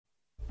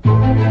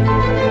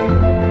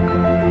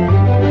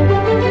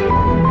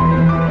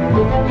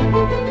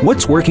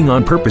What's working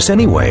on purpose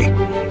anyway?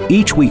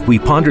 Each week we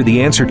ponder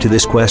the answer to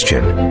this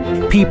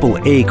question. People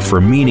ache for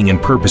meaning and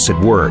purpose at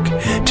work,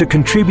 to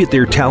contribute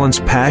their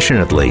talents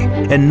passionately,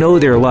 and know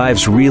their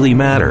lives really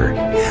matter.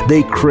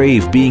 They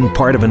crave being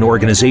part of an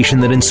organization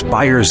that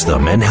inspires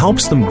them and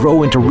helps them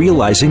grow into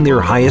realizing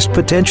their highest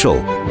potential.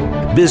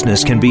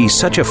 Business can be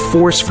such a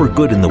force for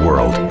good in the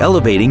world,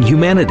 elevating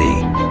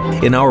humanity.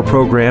 In our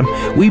program,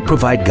 we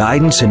provide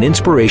guidance and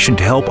inspiration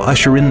to help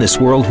usher in this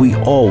world we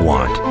all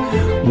want.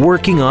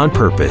 Working on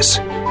Purpose.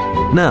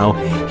 Now,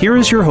 here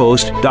is your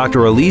host,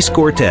 Dr. Elise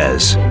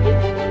Cortez.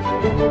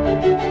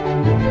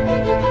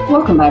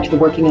 Welcome back to the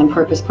Working on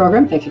Purpose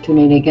program. Thanks for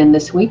tuning in again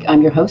this week.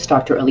 I'm your host,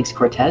 Dr. Elise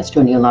Cortez,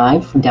 joining you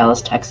live from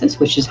Dallas, Texas,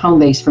 which is home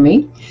base for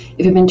me.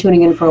 If you've been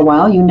tuning in for a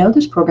while, you know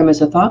this program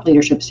is a thought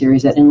leadership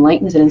series that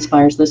enlightens and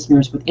inspires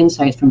listeners with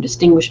insights from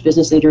distinguished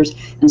business leaders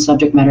and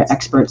subject matter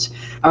experts.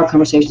 Our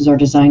conversations are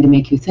designed to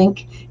make you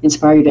think,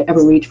 inspire you to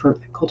ever reach for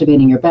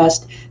cultivating your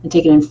best, and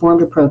take an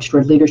informed approach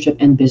toward leadership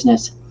and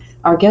business.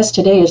 Our guest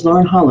today is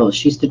Lauren Hollows.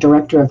 She's the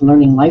Director of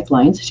Learning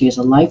Lifelines. She is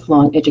a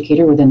lifelong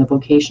educator within the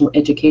vocational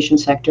education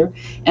sector,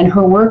 and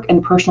her work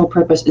and personal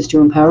purpose is to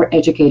empower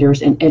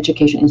educators and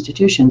education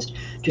institutions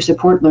to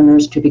support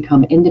learners to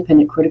become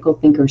independent critical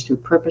thinkers through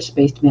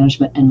purpose-based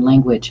management and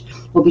language.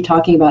 We'll be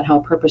talking about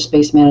how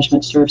purpose-based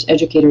management serves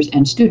educators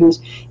and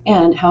students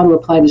and how to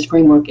apply this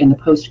framework in the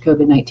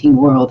post-COVID-19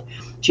 world.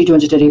 She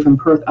joins us today from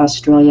Perth,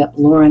 Australia.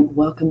 Lauren,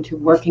 welcome to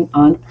Working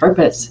on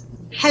Purpose.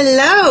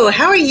 Hello,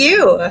 how are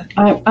you?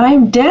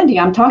 I'm dandy.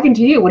 I'm talking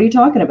to you. What are you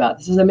talking about?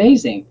 This is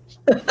amazing.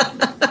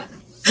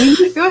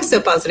 You are so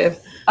positive.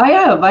 I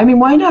am. I mean,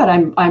 why not?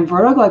 I'm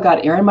Virgo. I've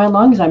got air in my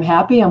lungs. I'm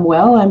happy. I'm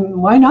well.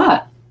 Why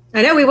not?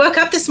 I know we woke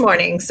up this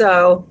morning,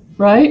 so.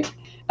 Right.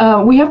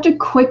 We have to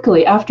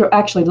quickly,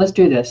 let's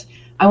do this.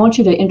 I want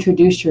you to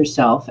introduce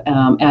yourself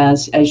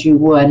as you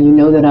would. You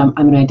know that I'm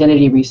an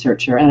identity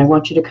researcher, and I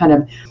want you to kind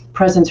of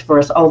presence for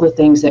us all the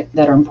things that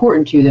are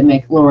important to you that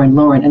make Lauren.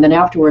 And then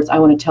afterwards, I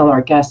want to tell our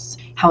guests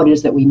how it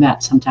is that we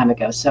met some time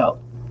ago. So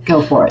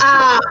go for it.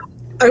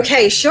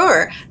 Okay,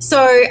 sure.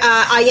 So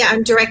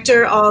I'm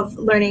director of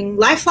Learning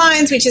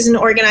Lifelines, which is an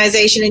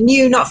organization, a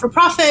new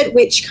not-for-profit,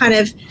 which kind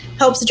of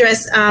helps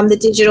address the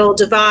digital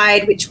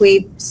divide, which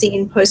we've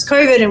seen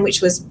post-COVID and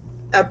which was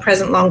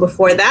present long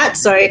before that.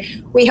 So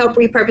we help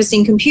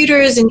repurposing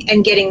computers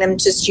and getting them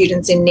to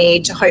students in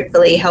need to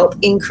hopefully help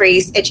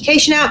increase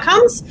education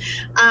outcomes.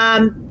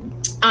 I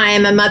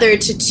am a mother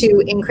to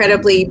two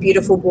incredibly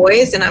beautiful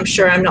boys, and I'm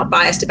sure I'm not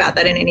biased about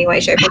that in any way,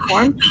 shape, or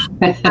form.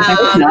 I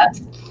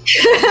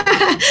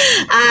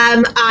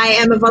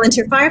am a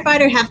volunteer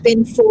firefighter, have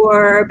been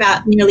for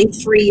about nearly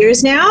 3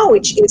 years now,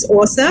 which is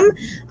awesome.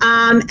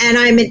 And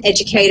I'm an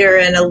educator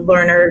and a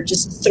learner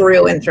just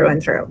through and through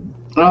and through.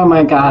 Oh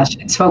my gosh,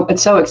 it's so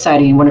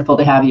exciting and wonderful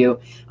to have you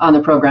on the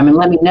program. And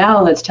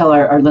let's tell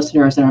our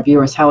listeners and our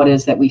viewers how it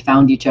is that we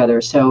found each other.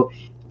 So,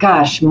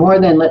 gosh, more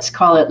than let's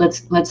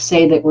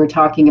say that we're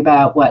talking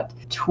about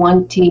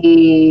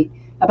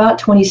about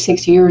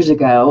 26 years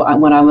ago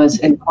when I was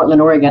in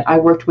Portland, Oregon. I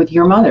worked with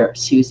your mother,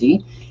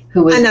 Susie,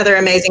 who was another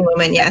amazing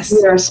woman. Yes,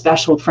 you're a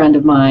special friend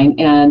of mine,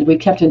 and we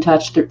kept in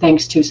touch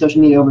thanks to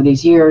social media over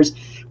these years.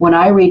 When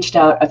I reached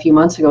out a few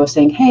months ago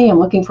saying, hey, I'm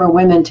looking for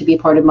women to be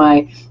part of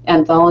my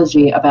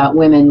anthology about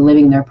women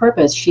living their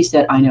purpose, she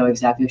said, I know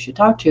exactly who you should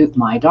talk to,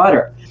 my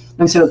daughter.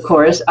 And so, of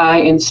course,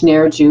 I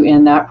ensnared you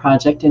in that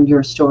project, and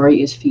your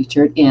story is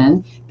featured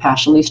in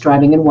Passionately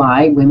Striving and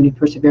Why, Women Who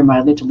Persevere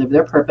Mightily to Live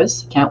Their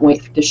Purpose. Can't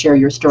wait to share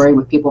your story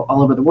with people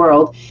all over the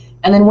world.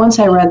 And then once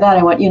I read that,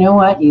 I went, you know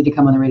what? You need to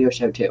come on the radio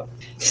show too.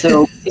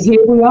 So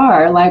here we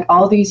are, like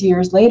all these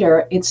years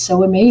later, it's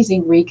so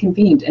amazing,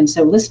 reconvened. And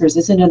so listeners,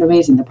 isn't it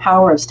amazing? The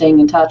power of staying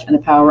in touch and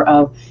the power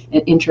of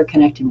an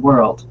interconnected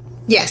world.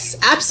 Yes,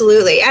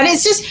 absolutely. And I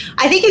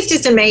think it's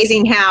just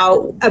amazing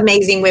how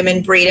amazing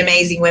women breed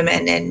amazing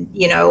women. And,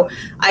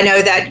 I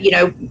know that,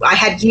 I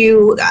had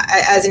you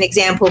as an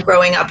example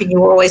growing up, and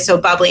you were always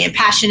so bubbly and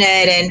passionate.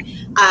 And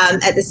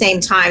at the same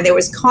time, there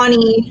was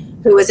Connie,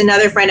 who was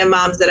another friend of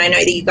mom's that I know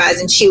that you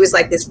guys, and she was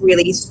like this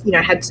really,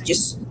 had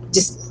just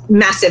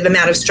massive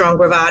amount of strong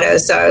bravado.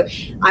 So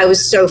I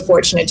was so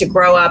fortunate to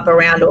grow up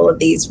around all of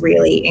these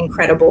really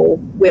incredible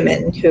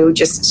women who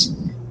just,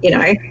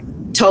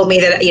 told me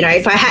that,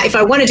 if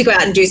I wanted to go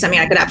out and do something,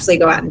 I could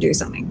absolutely go out and do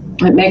something.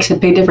 It makes a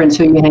big difference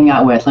who you hang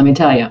out with, let me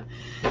tell you.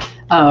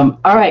 All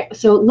right,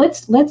 so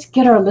let's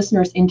get our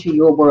listeners into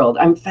your world.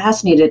 I'm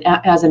fascinated.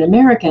 As an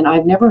American,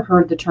 I've never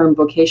heard the term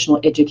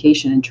vocational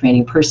education and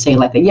training per se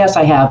like that. Yes,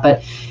 I have,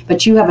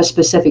 but you have a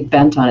specific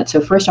bent on it.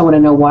 So first, I want to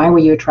know, why were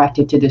you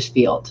attracted to this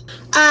field?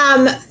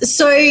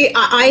 So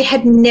I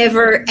had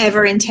never,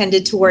 ever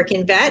intended to work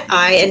in vet.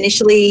 I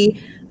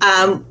initially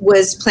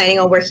was planning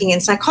on working in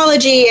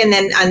psychology and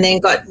then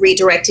got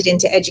redirected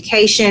into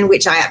education,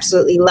 which I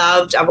absolutely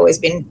loved. I've always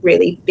been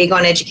really big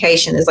on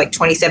education. There's like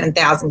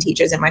 27,000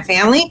 teachers in my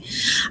family.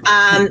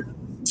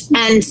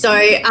 And so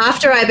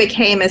after I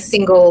became a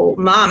single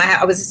mom,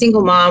 I was a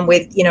single mom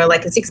with,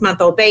 like a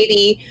 6-month-old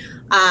baby.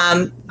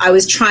 I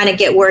was trying to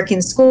get work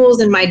in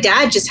schools, and my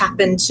dad just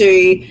happened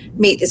to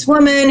meet this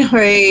woman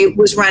who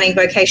was running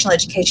vocational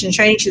education and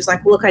training. She was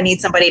like, look, I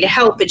need somebody to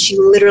help. And she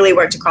literally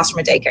worked across from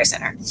a daycare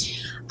center.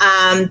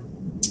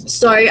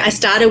 So I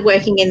started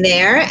working in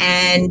there,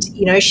 and,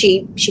 you know,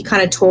 she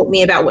kind of taught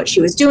me about what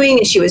she was doing,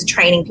 and she was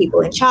training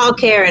people in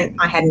childcare, and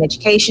I had an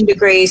education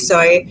degree.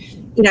 So,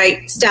 you know,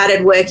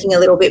 started working a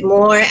little bit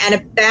more, and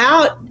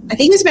I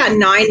think it was about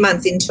 9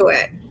 months into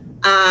it,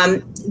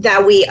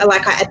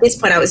 at this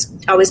point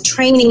I was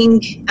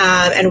training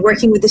and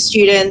working with the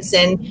students,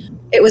 and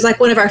it was like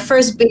one of our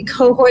first big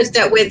cohorts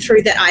that went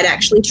through that I'd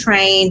actually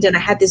trained. And I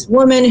had this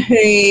woman who,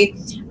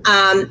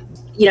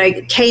 you know,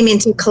 came in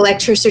to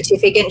collect her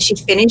certificate, and she'd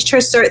finished her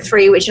Cert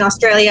 3, which in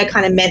Australia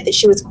kind of meant that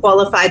she was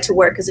qualified to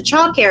work as a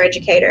childcare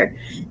educator.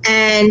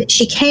 And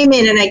she came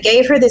in, and I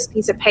gave her this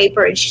piece of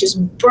paper, and she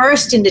just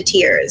burst into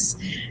tears.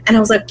 And I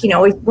was like, you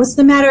know, what's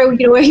the matter?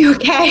 You know, are you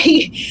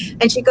okay?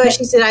 And she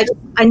said,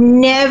 I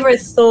never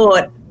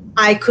thought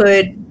I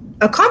could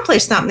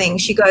accomplish something.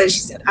 She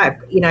said,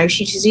 you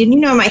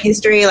know, my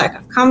history, like,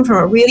 I've come from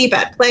a really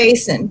bad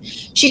place. And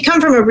she'd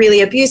come from a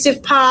really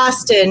abusive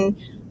past, and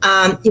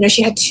you know,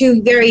 she had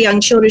 2 very young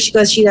children. She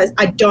goes,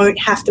 I don't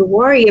have to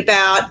worry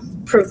about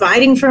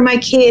providing for my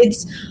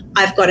kids.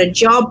 I've got a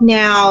job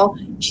now.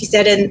 She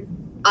said, and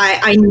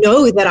I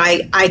know that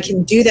I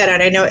can do that.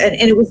 And I know, and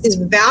it was this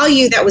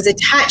value that was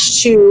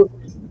attached to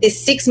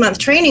this 6-month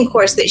training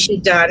course that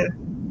she'd done.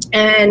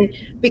 And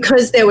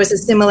because there was a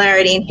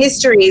similarity in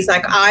histories,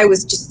 like, I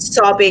was just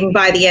sobbing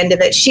by the end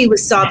of it. She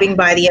was sobbing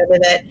by the end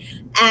of it.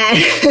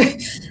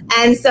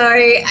 And so,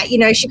 you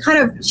know, she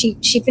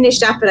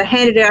finished up, and I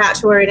handed it out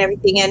to her and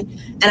everything. And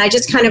I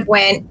just kind of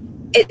went,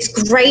 it's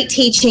great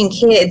teaching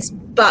kids,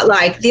 but,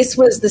 like, this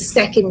was the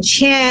second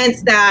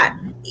chance that,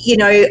 you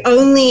know,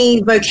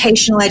 only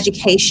vocational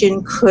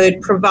education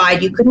could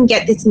provide. You couldn't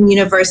get this in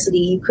university.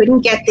 You couldn't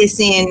get this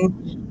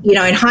in, you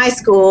know, in high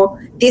school.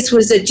 This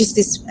was just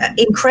this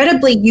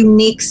incredibly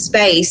unique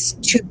space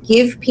to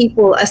give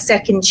people a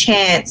second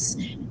chance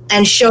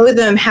and show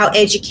them how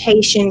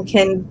education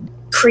can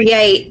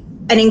create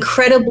an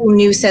incredible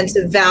new sense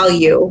of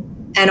value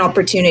and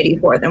opportunity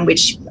for them,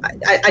 which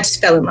I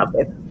just fell in love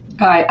with.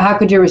 How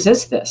could you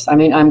resist this? I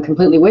mean, I'm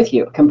completely with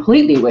you.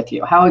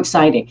 How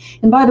exciting.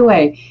 And by the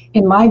way,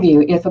 in my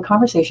view, if a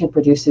conversation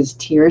produces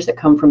tears that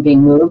come from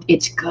being moved,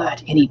 it's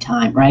good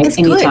anytime, right? It's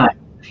anytime.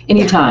 Good.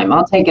 Anytime.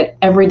 I'll take it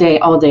every day,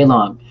 all day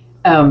long.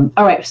 All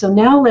right. So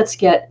now let's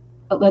get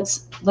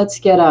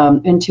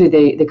into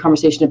the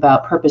conversation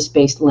about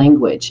purpose-based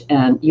language.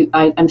 And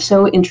I'm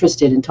so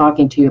interested in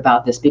talking to you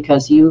about this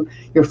because your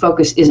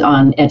focus is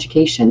on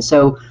education.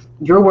 So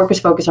your work is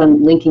focused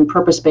on linking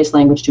purpose-based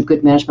language to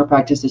good management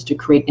practices to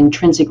create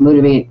intrinsic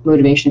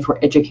motivation for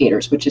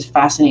educators, which is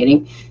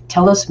fascinating.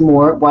 Tell us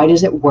more. Why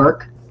does it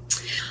work?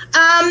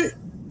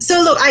 So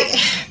look,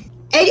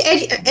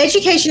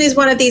 education is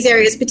one of these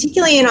areas,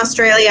 particularly in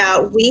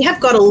Australia. We have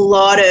got a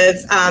lot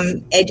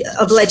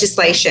of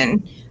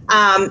legislation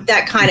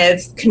that kind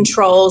of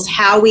controls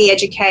how we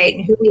educate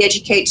and who we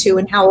educate to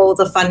and how all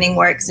the funding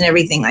works and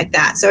everything like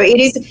that. So it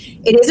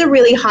is a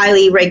really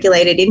highly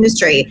regulated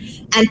industry.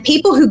 And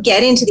people who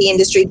get into the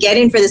industry get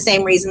in for the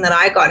same reason that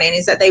I got in,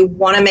 is that they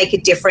want to make a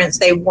difference.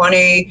 They want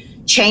to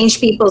change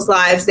people's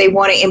lives. They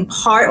want to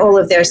impart all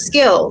of their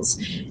skills.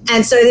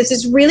 And so there's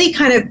this really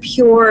kind of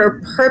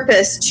pure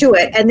purpose to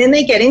it. And then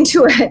they get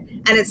into it,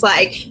 and it's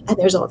like, and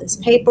there's all this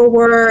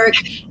paperwork,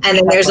 and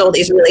then there's all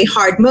these really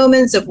hard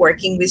moments of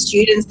working with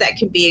students that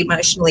can be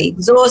emotionally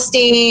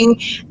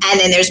exhausting. And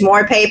then there's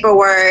more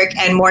paperwork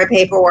and more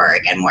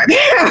paperwork and more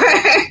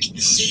paperwork.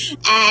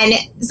 And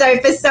so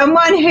for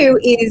someone who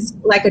is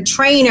like a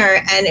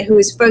trainer and who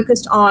is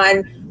focused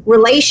on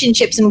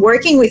relationships and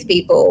working with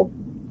people,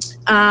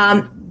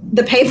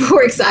 the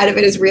paperwork side of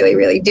it is really,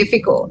 really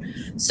difficult.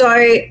 So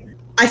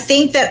I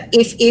think that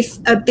if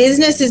a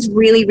business is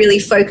really, really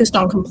focused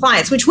on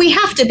compliance, which we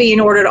have to be in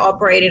order to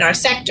operate in our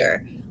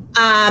sector,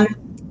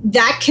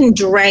 that can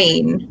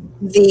drain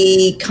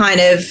the kind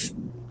of,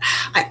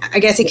 I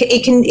guess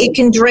it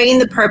can drain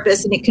the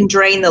purpose, and it can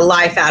drain the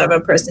life out of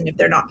a person if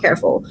they're not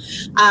careful.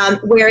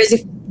 Whereas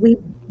if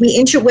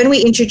when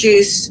we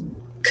introduce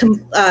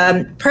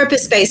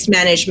purpose-based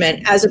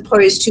management as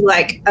opposed to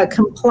like a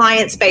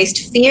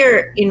compliance-based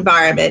fear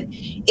environment,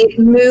 it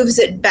moves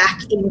it back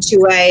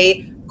into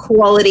a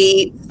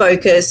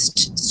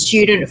quality-focused,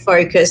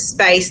 student-focused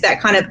space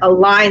that kind of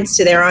aligns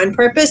to their own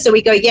purpose. So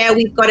we go, yeah,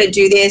 we've got to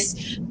do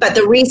this, but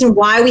the reason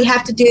why we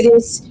have to do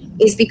this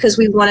is because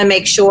we want to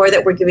make sure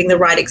that we're giving the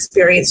right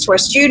experience to our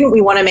student.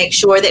 We want to make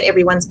sure that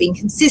everyone's being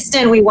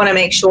consistent. We want to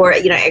make sure,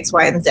 X,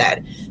 Y, and Z.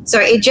 So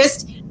it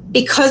just,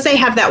 because they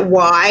have that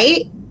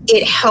why,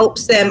 it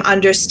helps them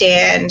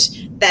understand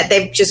that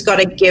they've just got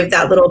to give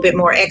that little bit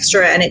more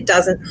extra, and it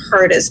doesn't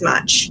hurt as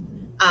much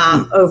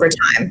over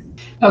time.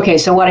 Okay,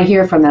 so what I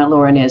hear from that,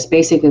 Lauren, is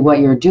basically what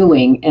you're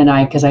doing, and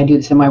because I do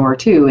this in my work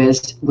too,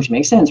 is, which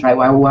makes sense, right?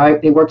 Why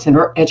it works in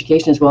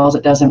education as well as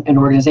it does in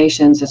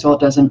organizations, as well as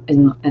it does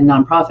in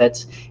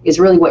nonprofits, is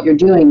really what you're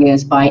doing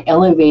is by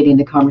elevating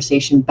the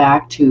conversation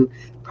back to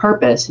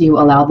purpose, you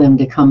allow them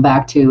to come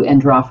back to and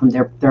draw from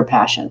their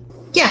passion.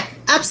 Yeah,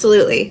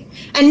 absolutely.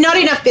 And not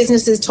enough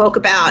businesses talk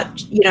about,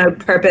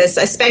 purpose,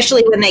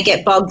 especially when they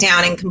get bogged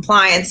down in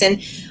compliance.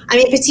 And I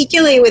mean,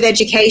 particularly with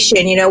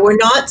education, we're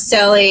not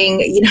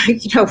selling,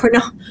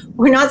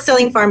 we're not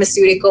selling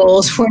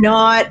pharmaceuticals. We're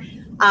not,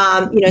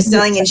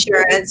 selling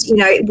insurance.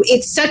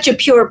 It's such a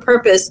pure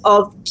purpose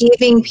of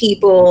giving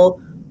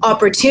people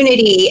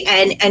opportunity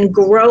and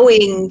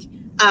growing,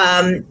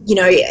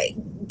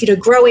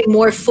 growing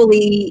more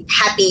fully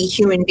happy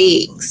human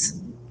beings.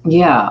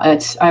 Yeah,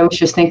 I was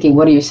just thinking,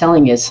 what are you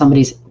selling is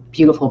somebody's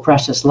beautiful,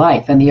 precious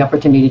life and the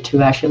opportunity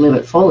to actually live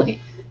it fully.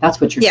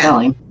 That's what you're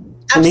selling.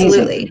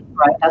 Absolutely. Amazing,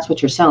 right? That's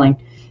what you're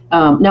selling.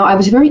 Now, I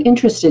was very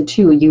interested,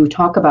 too, you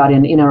talk about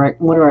in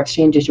one of our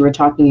exchanges, you were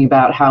talking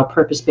about how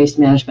purpose-based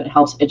management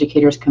helps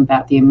educators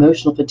combat the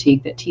emotional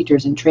fatigue that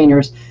teachers and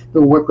trainers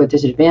who work with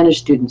disadvantaged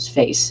students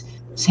face.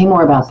 Say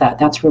more about that.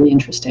 That's really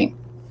interesting.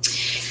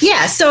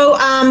 Yeah, so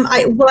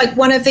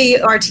one of the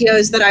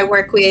RTOs that I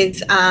work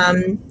with,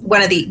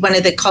 one of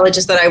the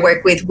colleges that I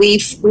work with, we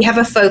have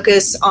a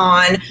focus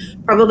on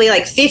probably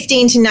like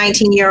 15 to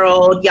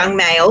 19-year-old young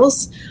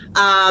males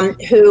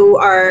who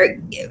are,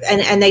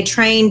 and they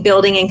train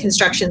building and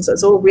construction, so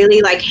it's all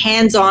really like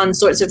hands-on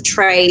sorts of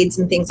trades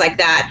and things like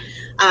that.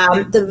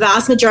 The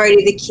vast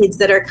majority of the kids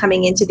that are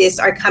coming into this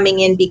are coming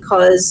in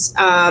because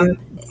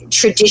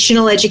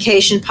traditional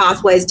education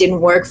pathways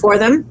didn't work for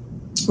them.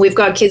 We've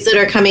got kids that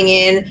are coming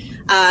in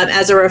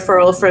as a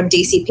referral from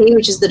DCP,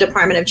 which is the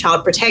Department of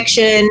Child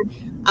Protection.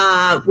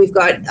 We've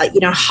got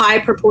a high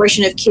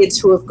proportion of kids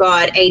who have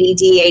got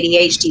ADD,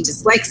 ADHD,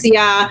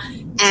 dyslexia,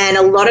 and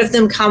a lot of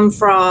them come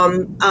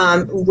from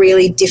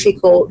really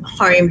difficult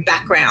home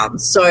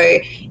backgrounds. So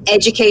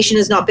education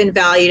has not been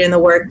valued in the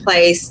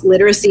workplace.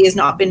 Literacy has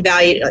not been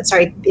valued,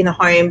 in the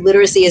home.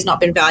 Literacy has not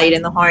been valued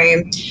in the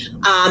home.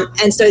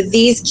 And so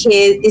these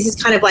kids, this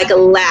is kind of like a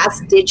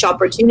last ditch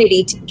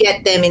opportunity to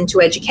get them into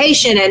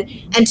education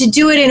and to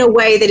do it in a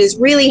way that is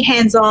really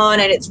hands-on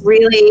and it's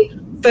really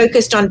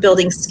focused on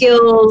building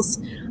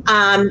skills.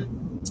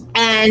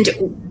 And,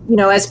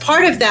 as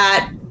part of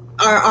that,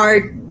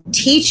 our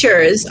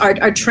teachers,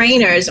 our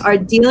trainers are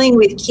dealing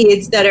with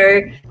kids that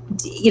are,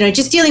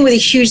 just dealing with a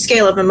huge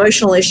scale of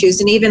emotional issues,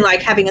 and even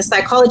like having a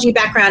psychology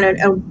background.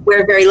 And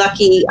we're very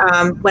lucky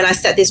when I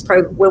set this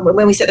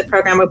when we set the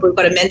program up, we've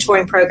got a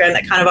mentoring program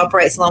that kind of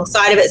operates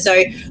alongside of it.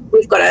 So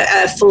we've got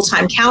a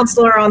full-time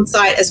counselor on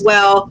site as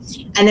well,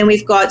 and then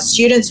we've got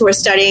students who are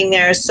studying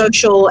their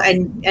social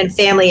and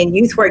family and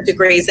youth work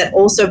degrees that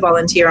also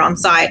volunteer on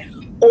site,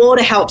 all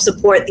to help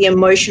support the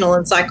emotional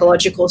and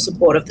psychological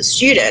support of the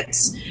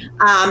students.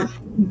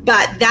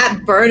 But that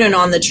burden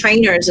on the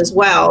trainers as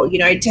well,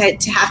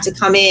 to have to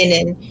come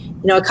in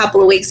and, a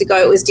couple of weeks ago,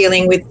 it was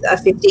dealing with a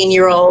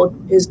 15-year-old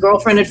whose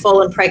girlfriend had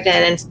fallen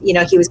pregnant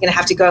and, he was going to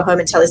have to go home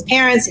and tell his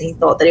parents, and he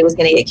thought that he was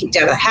going to get kicked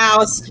out of the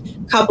house.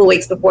 A couple of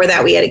weeks before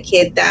that, we had a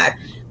kid that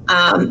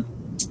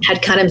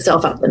had cut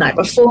himself up the night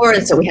before,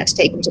 and so we had to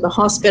take him to the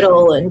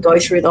hospital and go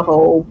through the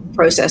whole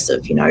process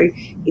of,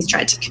 he's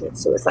trying to commit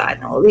suicide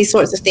and all these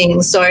sorts of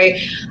things. So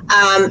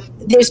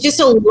there's just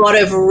a lot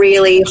of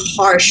really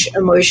harsh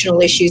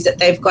emotional issues that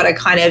they've got to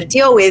kind of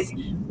deal with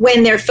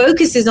when their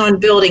focus is on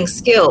building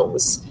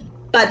skills,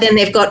 but then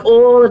they've got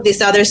all of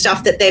this other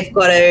stuff that they've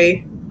got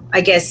to,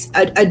 I guess,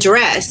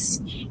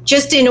 address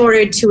just in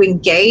order to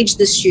engage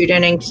the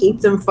student and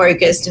keep them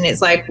focused. And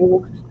it's like,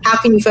 well, how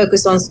can you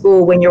focus on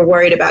school when you're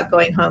worried about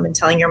going home and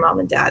telling your mom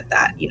and dad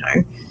that,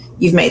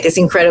 you've made this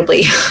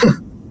incredibly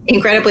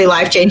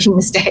life-changing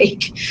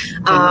mistake?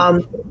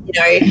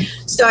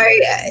 So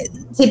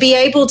to be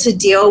able to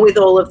deal with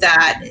all of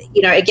that,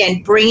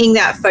 again, bringing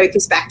that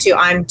focus back to,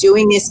 I'm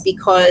doing this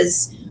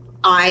because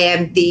I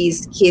am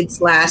these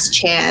kids' last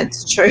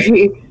chance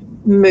to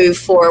move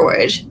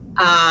forward,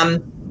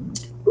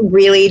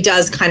 really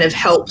does kind of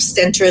help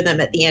center them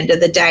at the end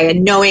of the day.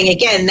 And knowing,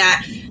 again,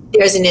 that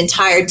there's an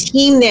entire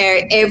team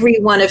there, every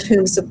one of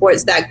whom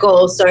supports that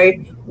goal. So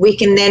we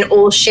can then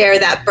all share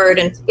that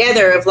burden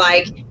together of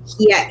like,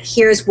 yeah,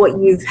 here's what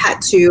you've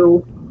had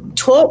to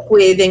talk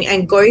with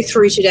and go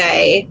through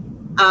today.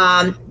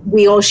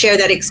 We all share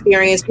that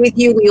experience with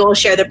you. We all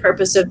share the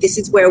purpose of this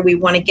is where we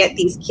want to get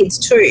these kids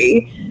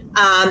to.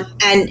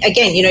 And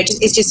again,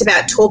 it's just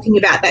about talking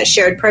about that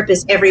shared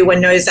purpose.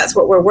 Everyone knows that's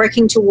what we're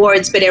working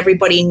towards, but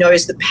everybody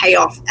knows the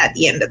payoff at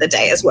the end of the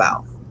day as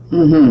well.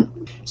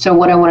 Mm-hmm. So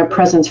what I want to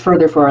presence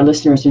further for our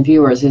listeners and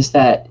viewers is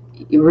that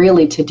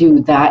really to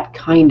do that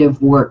kind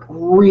of work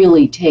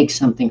really takes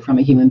something from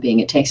a human being.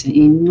 It takes an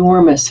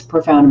enormous,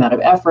 profound amount of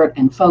effort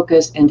and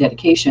focus and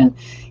dedication.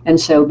 And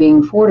so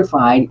being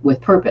fortified with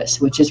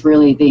purpose, which is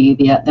really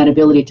that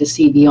ability to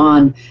see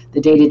beyond the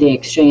day-to-day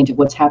exchange of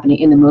what's happening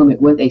in the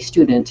moment with a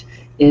student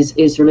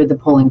is really the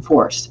pulling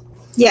force.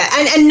 Yeah,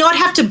 and not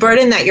have to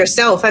burden that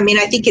yourself. I mean,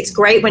 I think it's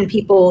great when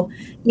people,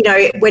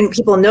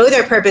 know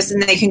their purpose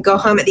and they can go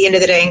home at the end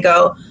of the day and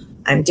go,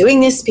 I'm doing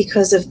this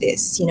because of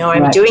this, I'm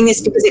right. doing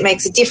this because it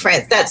makes a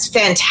difference. That's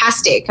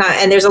fantastic.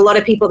 And there's a lot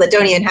of people that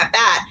don't even have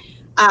that.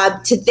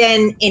 to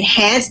then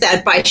enhance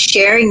that by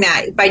sharing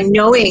that, by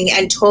knowing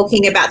and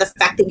talking about the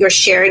fact that you're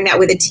sharing that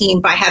with a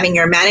team, by having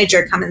your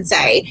manager come and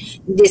say,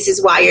 this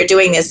is why you're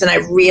doing this, and I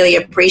really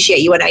appreciate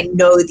you, and I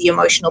know the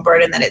emotional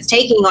burden that it's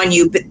taking on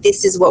you, but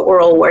this is what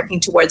we're all working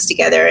towards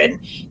together, and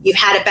you've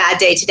had a bad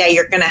day today,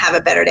 you're going to have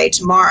a better day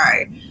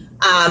tomorrow.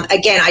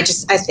 Again, I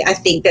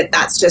think that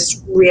that's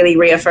just really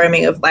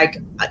reaffirming of like,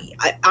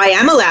 I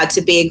am allowed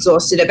to be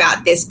exhausted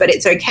about this, but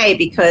it's okay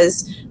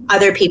because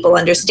other people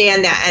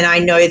understand that, and I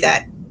know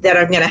that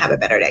I'm going to have a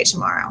better day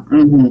tomorrow.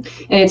 Mm-hmm.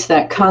 And it's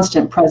that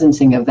constant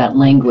presencing of that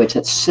language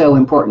that's so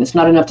important. It's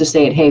not enough to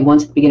say it, hey,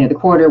 once at the beginning of the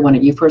quarter,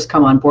 when you first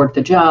come on board with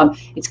the job,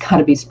 it's got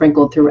to be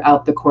sprinkled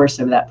throughout the course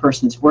of that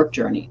person's work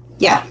journey.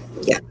 Yeah.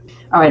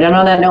 All right, and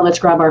on that note, let's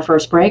grab our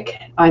first break.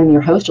 I'm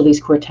your host, Elise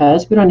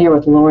Cortez. We're on air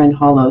with Lauren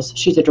Hollows.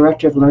 She's the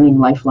Director of Learning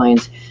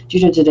Lifelines.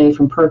 Joined today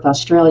from Perth,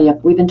 Australia.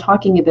 We've been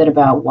talking a bit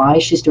about why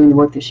she's doing the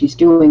work that she's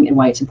doing and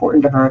why it's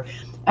important to her.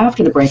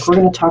 After the break, we're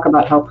going to talk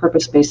about how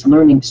purpose-based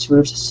learning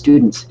serves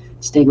students.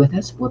 Stay with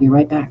us. We'll be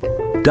right back.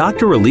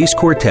 Dr. Elise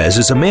Cortez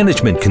is a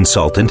management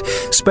consultant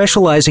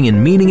specializing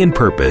in meaning and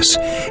purpose.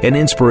 An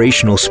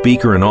inspirational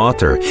speaker and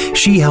author,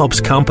 she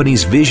helps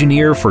companies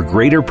visioneer for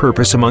greater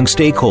purpose among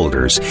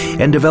stakeholders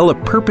and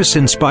develop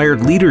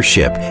purpose-inspired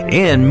leadership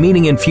and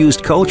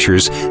meaning-infused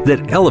cultures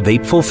that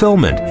elevate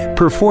fulfillment,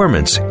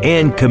 performance,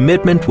 and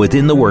commitment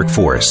within the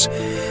workforce.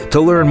 To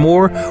learn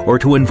more or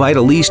to invite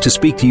Elise to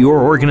speak to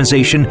your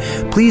organization,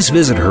 please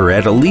visit her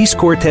at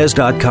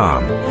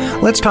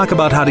EliseCortez.com. Let's talk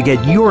about how to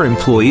get your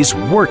employees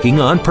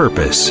working on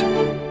purpose.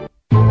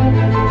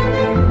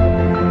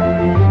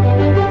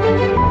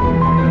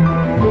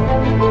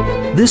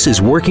 This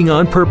is Working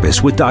on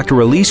Purpose with Dr.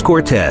 Elise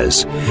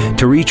Cortez.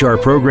 To reach our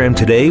program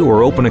today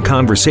or open a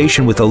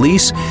conversation with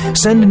Elise,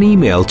 send an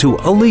email to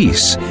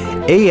Elise,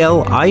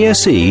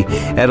 A-L-I-S-E,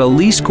 at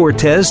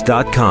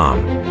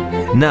EliseCortez.com.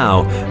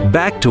 Now,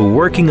 back to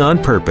Working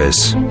on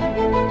Purpose.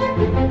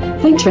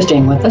 Thanks for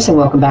staying with us, and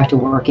welcome back to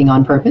Working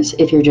on Purpose.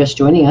 If you're just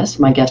joining us,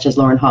 my guest is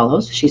Lauren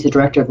Hollows. She's the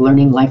Director of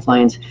Learning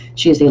Lifelines.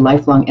 She is a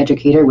lifelong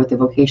educator with the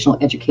vocational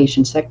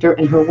education sector,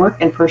 and her work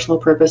and personal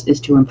purpose is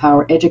to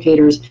empower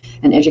educators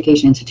and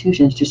education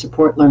institutions to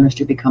support learners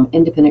to become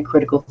independent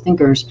critical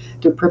thinkers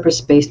through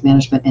purpose-based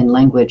management and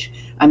language.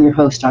 I'm your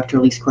host, Dr.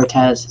 Elise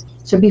Cortez.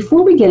 So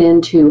before we get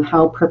into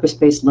how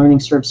purpose-based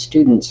learning serves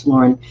students,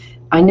 Lauren,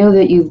 I know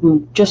that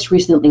you've just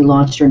recently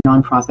launched your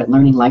nonprofit,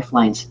 Learning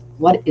Lifelines.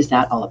 What is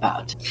that all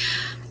about?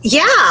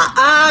 Yeah,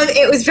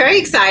 it was very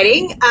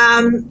exciting.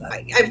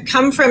 I've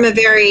come from a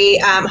very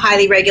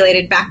highly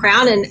regulated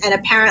background, and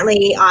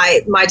apparently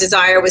my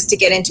desire was to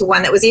get into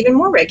one that was even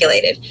more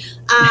regulated.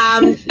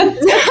 I've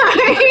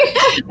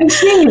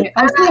seen it.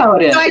 I see how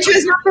it is. So I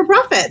chose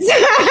not-for-profits.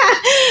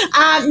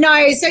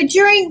 So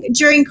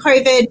during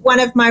COVID, one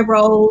of my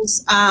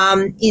roles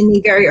in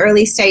the very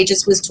early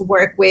stages was to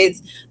work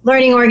with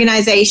learning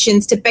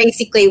organizations to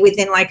basically,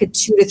 within like a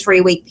 2 to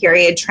 3 week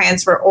period,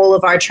 transfer all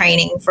of our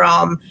training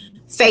from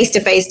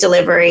face-to-face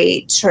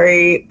delivery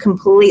to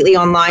completely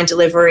online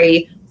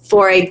delivery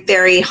for a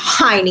very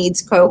high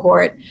needs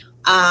cohort.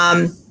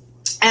 And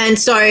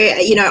so,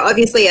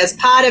 obviously as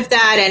part of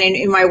that, and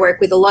in my work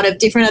with a lot of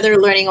different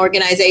other learning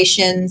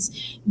organizations,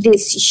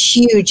 this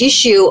huge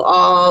issue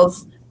of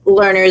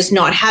learners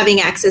not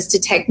having access to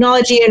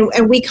technology.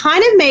 And we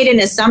kind of made an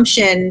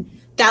assumption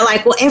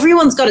that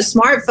everyone's got a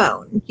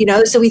smartphone,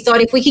 so we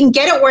thought if we can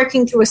get it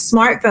working through a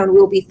smartphone,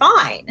 we'll be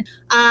fine.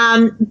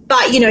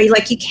 But,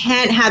 you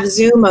can't have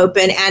Zoom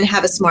open and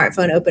have a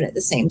smartphone open at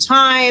the same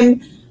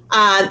time.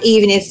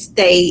 Even if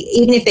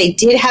they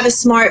did have a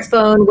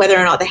smartphone, whether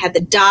or not they had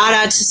the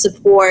data to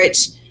support,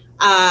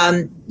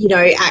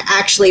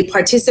 actually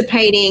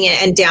participating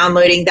and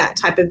downloading that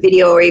type of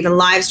video or even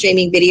live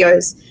streaming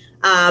videos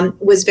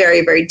was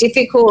very, very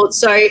difficult.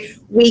 So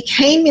we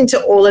came into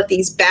all of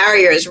these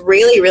barriers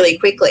really, really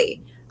quickly.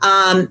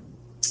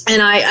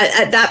 And I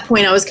at that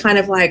point, I was kind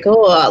of like,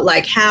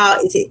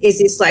 how is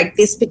this like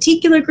this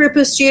particular group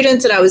of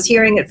students? And I was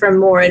hearing it from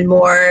more and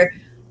more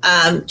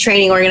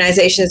training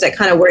organizations that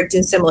kind of worked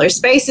in similar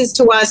spaces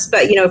to us.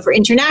 But, for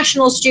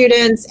international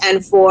students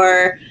and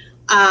for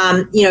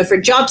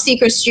job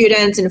seeker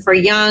students and for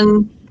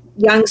young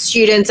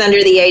students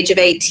under the age of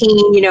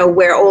 18,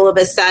 where all of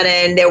a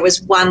sudden there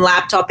was one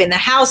laptop in the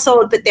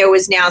household, but there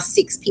was now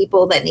 6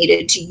 people that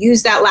needed to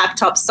use that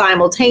laptop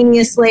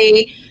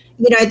simultaneously.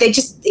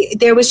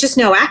 There was just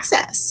no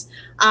access.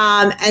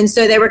 And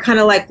so they were kind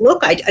of like,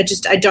 look, I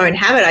don't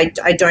have it.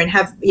 I don't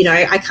have,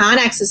 I can't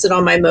access it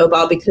on my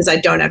mobile because I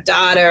don't have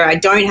data. I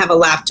don't have a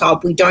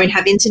laptop. We don't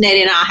have internet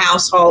in our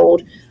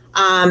household.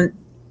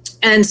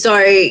 And so,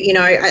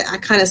 I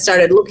kind of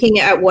started looking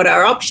at what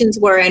our options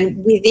were.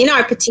 And within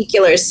our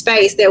particular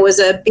space, there was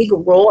a big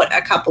rort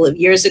a couple of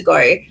years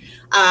ago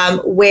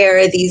where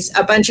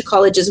a bunch of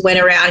colleges went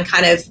around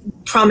kind of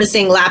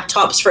promising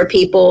laptops for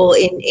people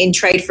in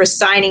trade for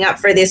signing up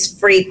for this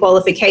free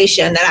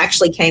qualification that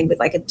actually came with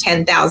like a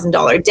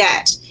 $10,000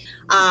 debt.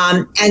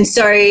 And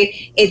so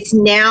it's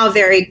now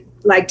very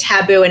like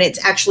taboo, and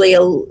it's actually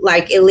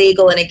like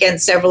illegal and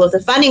against several of the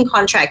funding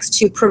contracts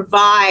to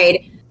provide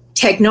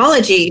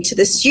technology to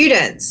the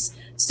students.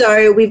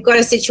 So we've got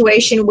a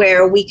situation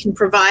where we can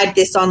provide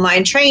this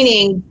online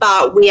training,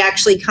 but we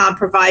actually can't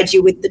provide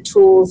you with the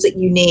tools that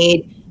you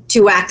need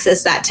to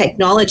access that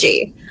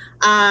technology.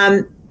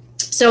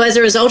 So as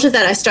a result of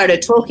that, I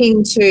started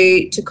talking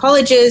to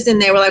colleges,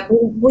 and they were like,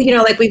 well, you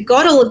know, like, we've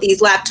got all of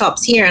these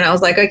laptops here. And I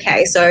was like,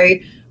 okay, so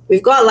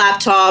we've got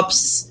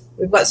laptops,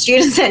 we've got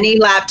students that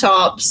need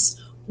laptops.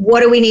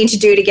 What do we need to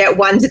do to get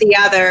one to the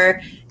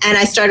other? And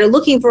I started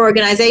looking for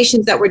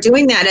organizations that were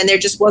doing that, and there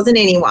just wasn't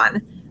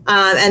anyone.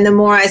 And the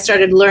more I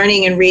started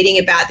learning and reading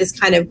about this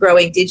kind of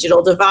growing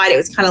digital divide, it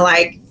was kind of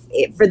like,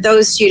 for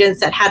those students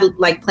that had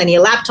like plenty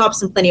of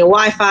laptops and plenty of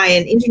Wi-Fi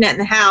and internet in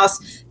the house,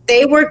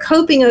 they were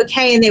coping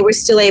okay, and they were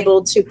still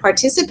able to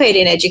participate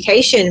in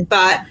education.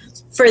 But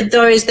for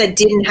those that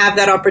didn't have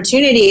that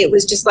opportunity, it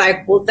was just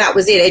like, well, that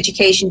was it.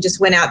 Education just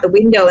went out the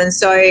window. And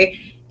so,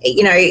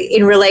 you know,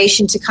 in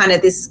relation to kind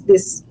of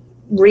this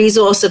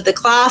resource of the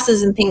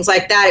classes and things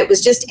like that, it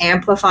was just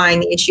amplifying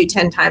the issue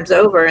 10 times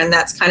over. And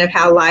that's kind of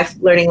how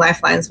Learning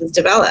Lifelines was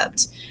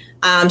developed.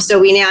 So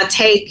we now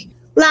take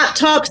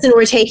laptops, and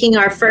we're taking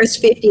our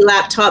first 50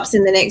 laptops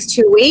in the next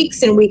 2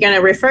 weeks, and we're going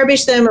to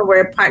refurbish them, and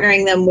we're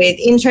partnering them with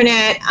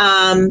internet.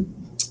 And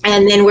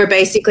then we're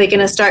basically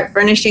going to start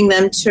furnishing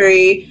them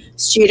to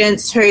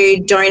students who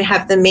don't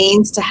have the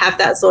means to have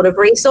that sort of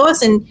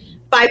resource. And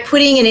by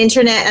putting an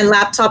internet and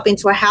laptop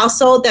into a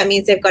household, that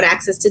means they've got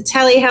access to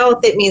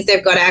telehealth. It means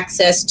they've got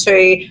access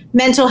to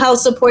mental health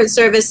support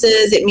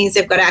services. It means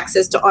they've got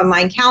access to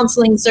online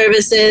counseling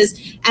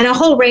services and a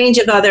whole range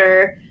of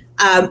other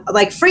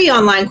like free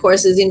online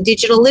courses in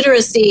digital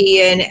literacy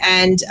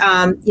and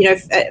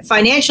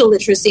financial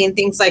literacy and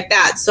things like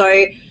that.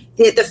 So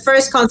the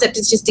first concept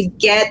is just to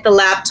get the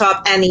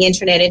laptop and the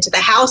internet into the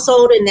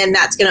household, and then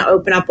that's going to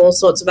open up all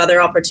sorts of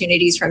other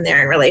opportunities from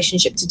there in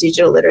relationship to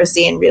digital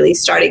literacy, and really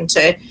starting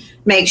to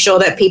make sure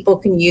that people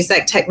can use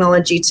that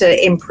technology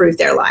to improve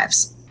their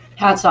lives.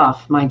 Hats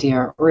off, my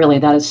dear. Really,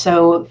 that is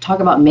so, talk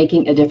about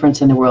making a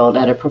difference in the world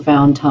at a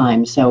profound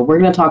time. So we're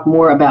going to talk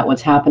more about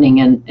what's happening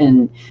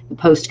in the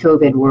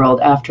post-COVID world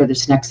after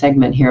this next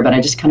segment here, but I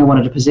just kind of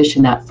wanted to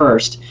position that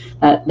first.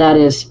 That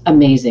is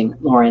amazing,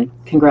 Lauren.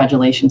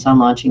 Congratulations on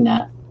launching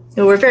that.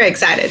 We're very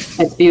excited.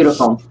 It's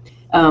beautiful.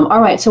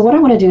 All right, so what I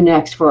want to do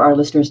next for our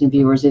listeners and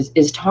viewers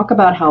is talk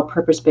about how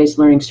purpose-based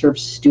learning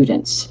serves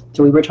students.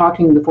 So we were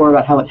talking before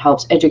about how it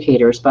helps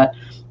educators, but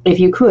if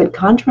you could,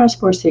 contrast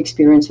for us the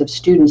experience of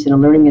students in a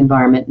learning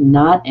environment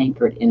not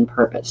anchored in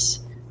purpose.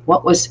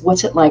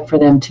 What's it like for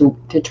them to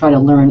try to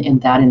learn in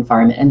that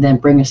environment, and then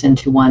bring us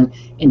into one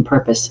in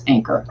purpose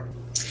anchor?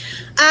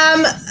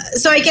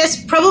 So I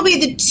guess probably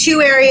the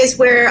two areas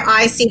where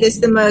I see this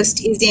the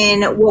most is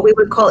in what we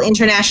would call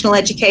international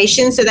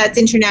education. So that's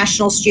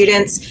international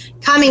students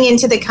coming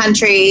into the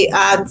country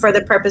for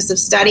the purpose of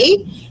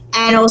study,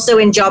 and also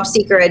in job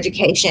seeker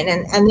education.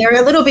 And they're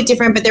a little bit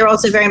different, but they're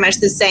also very much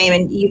the same.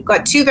 And you've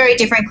got two very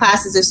different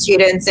classes of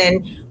students.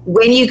 And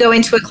when you go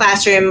into a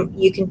classroom,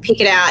 you can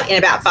pick it out in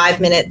about 5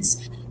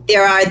 minutes.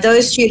 There are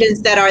those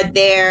students that are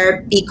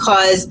there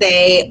because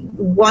they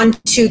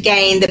want to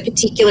gain the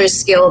particular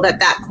skill that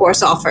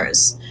course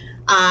offers.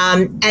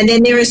 And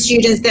then there are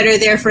students that are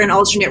there for an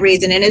alternate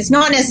reason. And it's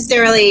not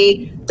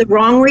necessarily the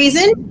wrong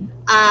reason,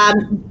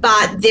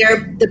 but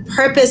the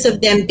purpose of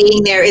them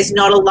being there is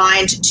not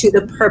aligned to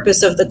the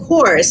purpose of the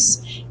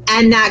course.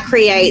 And that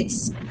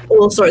creates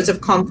all sorts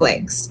of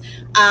conflicts.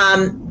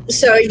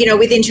 So,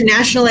 with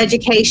international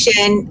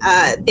education,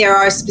 there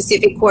are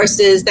specific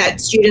courses that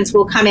students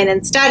will come in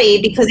and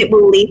study because it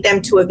will lead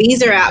them to a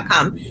visa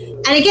outcome.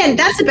 And again,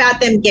 that's about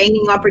them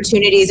gaining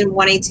opportunities and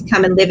wanting to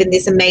come and live in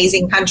this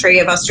amazing country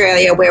of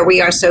Australia, where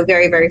we are so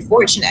very, very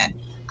fortunate.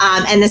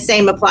 And the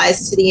same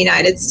applies to the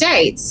United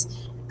States.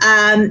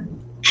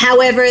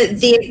 However,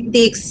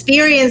 the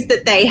experience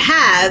that they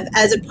have,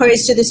 as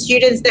opposed to the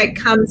students that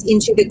comes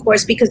into the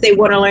course because they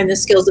want to learn the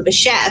skills of a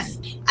chef,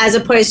 as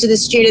opposed to the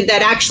student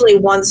that actually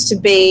wants to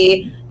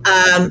be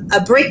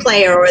a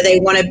bricklayer, or they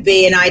want to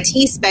be an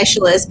IT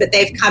specialist, but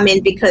they've come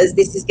in because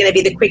this is going to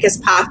be the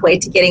quickest pathway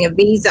to getting a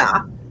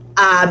visa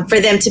for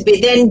them to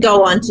then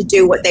go on to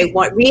do what they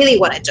really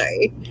want to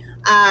do,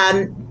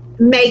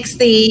 makes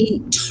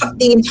the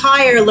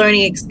entire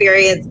learning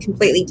experience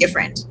completely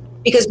different.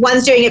 Because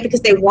one's doing it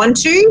because they want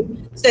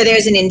to, so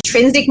there's an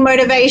intrinsic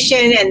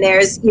motivation, and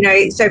there's,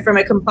 so from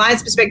a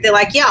compliance perspective, they're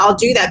like, yeah, I'll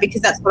do that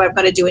because that's what I've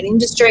got to do in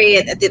industry,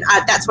 and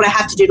that's what I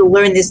have to do to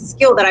learn this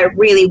skill that I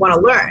really want to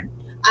learn.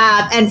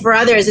 And for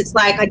others, it's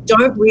like, I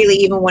don't really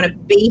even want to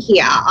be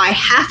here. I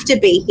have to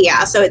be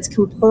here, so it's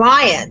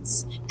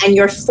compliance, and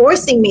you're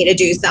forcing me to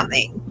do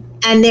something,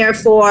 and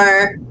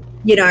therefore,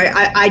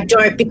 I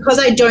don't, because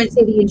I don't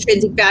see the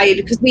intrinsic value,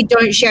 because we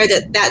don't share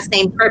that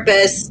same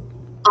purpose.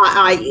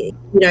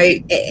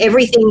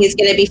 Everything is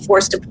going to be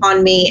forced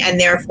upon me, and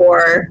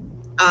therefore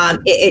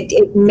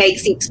it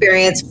makes the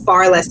experience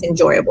far less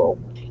enjoyable.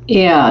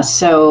 Yeah.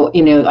 So,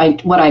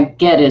 what I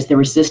get is the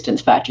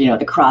resistance factor,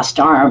 the crossed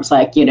arms,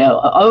 like,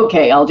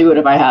 okay, I'll do it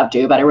if I have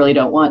to, but I really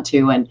don't want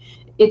to. And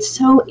it's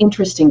so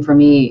interesting for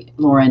me,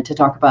 Lauren, to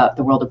talk about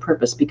the world of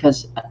purpose,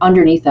 because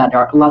underneath that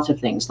are lots of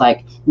things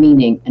like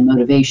meaning and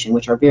motivation,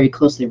 which are very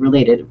closely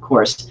related, of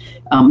course.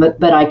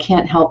 But I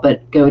can't help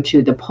but go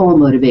to the pull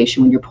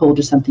motivation when you're pulled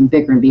to something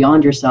bigger and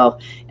beyond yourself,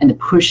 and the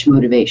push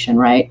motivation,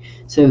 right?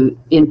 So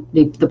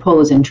the pull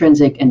is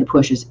intrinsic and the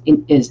push is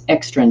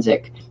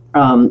extrinsic.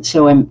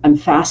 So I'm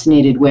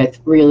fascinated with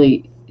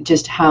really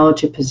just how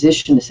to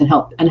position this and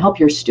help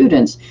your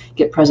students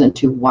get present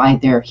to why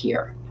they're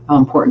here, how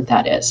important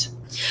that is.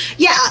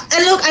 Yeah,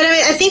 and look,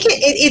 I think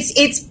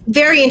it's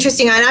very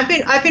interesting, and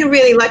I've been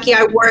really lucky.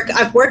 I've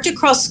worked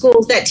across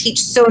schools that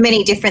teach so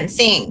many different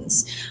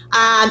things,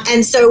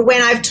 and so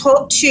when I've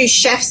talked to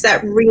chefs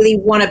that really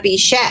want to be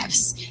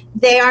chefs,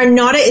 they are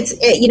not.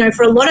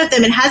 For a lot of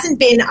them, it hasn't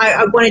been,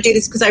 I want to do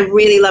this because I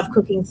really love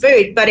cooking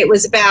food, but it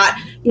was about,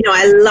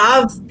 I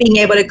love being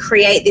able to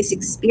create this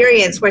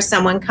experience where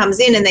someone comes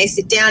in and they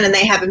sit down and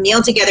they have a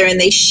meal together and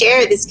they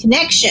share this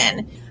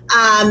connection.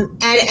 And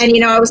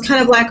I was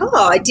kind of like,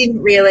 oh, I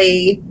didn't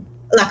really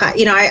like,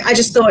 I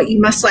just thought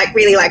you must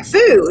really like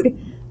food.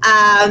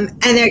 And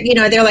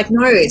they're like,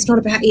 no, it's not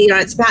about,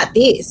 it's about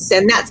this.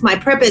 And that's my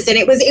purpose. And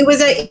it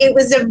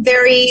was a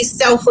very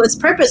selfless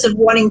purpose of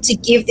wanting to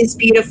give this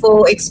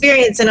beautiful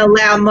experience and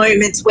allow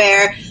moments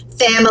where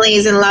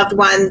families and loved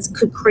ones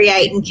could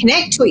create and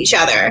connect to each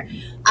other.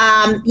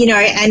 And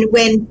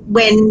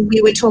when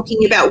we were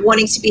talking about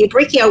wanting to be a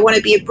brickie, I want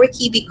to be a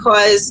brickie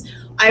because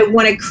I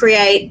want to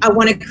create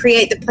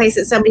the place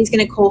that somebody's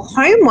going to call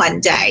home one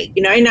day,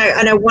 and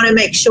I want to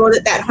make sure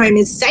that home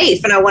is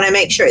safe, and I want to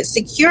make sure it's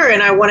secure,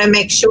 and I want to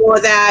make sure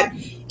that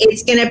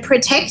it's going to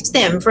protect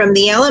them from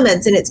the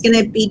elements, and it's going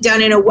to be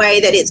done in a way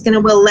that it's going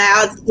to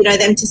allow,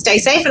 them to stay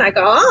safe. And I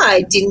go, oh,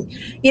 I didn't,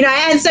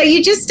 and so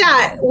you just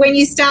when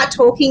you start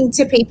talking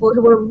to people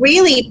who are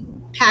really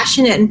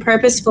passionate and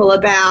purposeful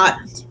about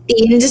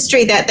the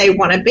industry that they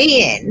want to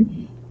be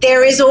in,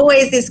 there is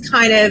always this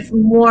kind of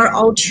more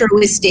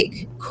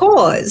altruistic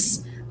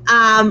cause,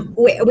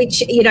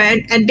 which,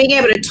 and being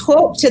able to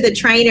talk to the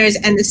trainers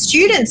and the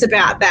students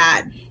about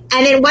that.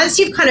 And then once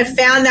you've kind of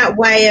found that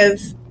way of,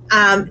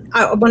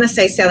 I want to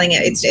say selling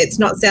it, it's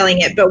not selling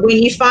it, but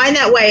when you find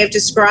that way of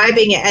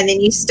describing it and then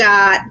you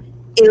start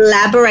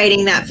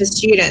elaborating that for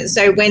students.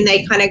 So when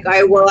they kind of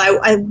go, well,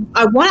 I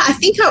want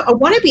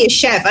to be a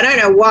chef. I don't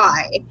know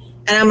why.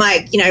 And I'm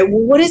like, well,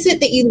 what is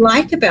it that you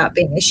like about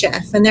being a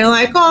chef? And they're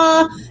like,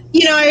 oh,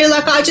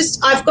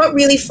 I've got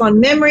really fond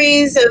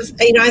memories of,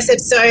 I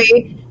said, so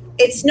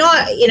it's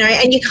not,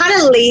 and you kind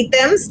of lead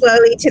them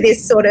slowly to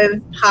this sort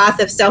of path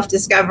of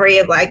self-discovery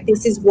of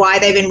this is why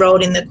they've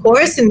enrolled in the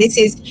course. And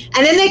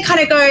then they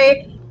kind of go,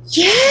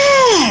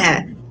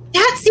 yeah,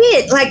 that's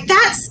it.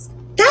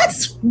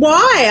 That's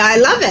why I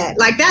love it.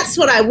 That's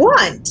what I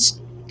want.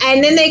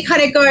 And then they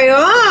kind of go,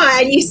 oh,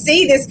 and you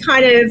see this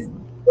kind of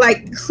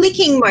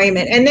clicking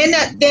moment, and then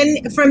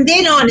from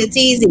then on it's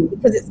easy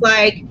because it's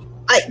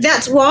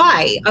that's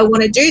why I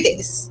want to do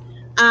this.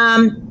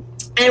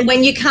 And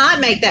when you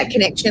can't make that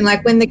connection,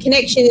 when the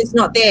connection is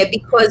not there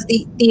because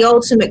the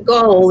ultimate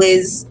goal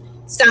is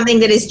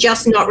something that is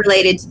just not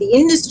related to the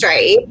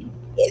industry,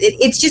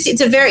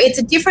 it's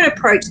a different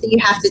approach that you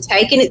have to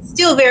take, and it's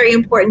still very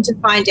important to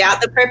find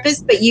out the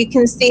purpose, but you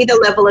can see the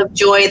level of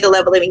joy, the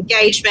level of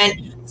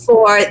engagement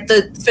for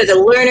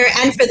the learner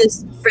and for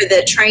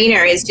the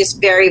trainer is just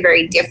very,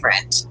 very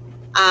different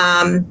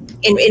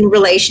in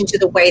relation to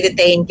the way that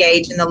they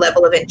engage and the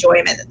level of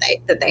enjoyment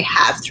that they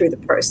have through the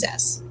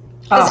process.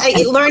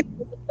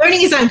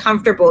 Learning is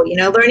uncomfortable.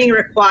 Learning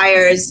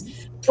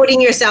requires putting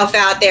yourself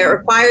out there. It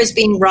requires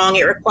being wrong.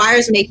 It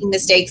requires making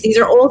mistakes. These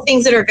are all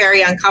things that are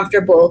very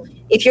uncomfortable.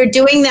 If you're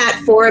doing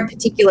that for a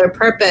particular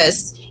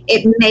purpose,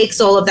 it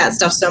makes all of that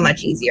stuff so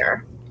much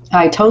easier.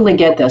 I totally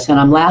get this, and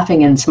I'm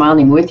laughing and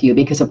smiling with you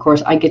because, of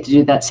course, I get to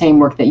do that same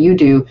work that you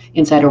do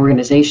inside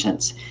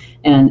organizations.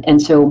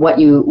 And so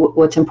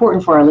what's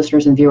important for our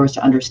listeners and viewers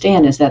to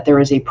understand is that there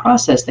is a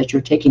process that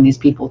you're taking these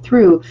people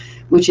through,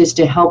 which is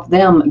to help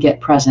them get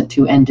present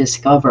to and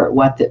discover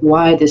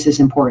why this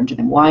is important to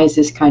them. Why is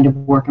this kind of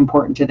work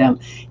important to them?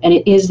 And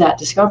it is that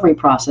discovery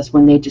process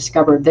when they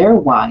discover their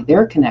why,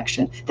 their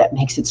connection, that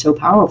makes it so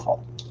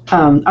powerful.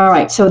 All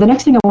right, so the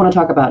next thing I want to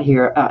talk about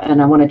here, and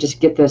I want to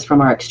just get this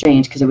from our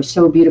exchange because it was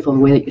so beautiful the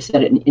way that you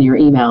said it in your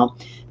email.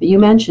 But you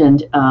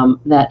mentioned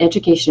that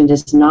education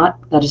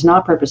that is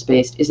not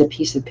purpose-based is a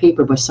piece of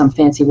paper with some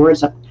fancy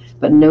words,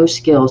 but no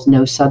skills,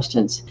 no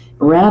substance.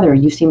 Rather,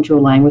 you seem to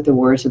align with the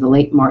words of the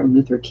late Martin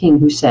Luther King,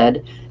 who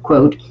said,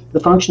 quote, "The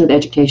function of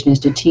education is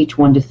to teach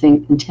one to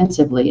think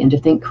intensively and to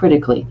think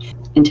critically,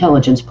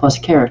 intelligence plus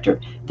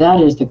character.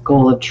 That is the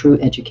goal of true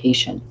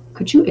education."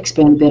 Could you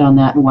expand a bit on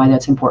that and why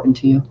that's important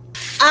to you?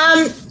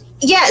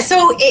 Yeah,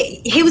 so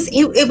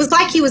it was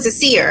like he was a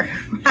seer,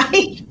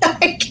 right?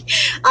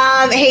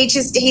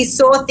 He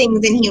saw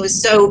things and he was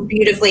so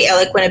beautifully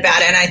eloquent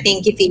about it. And I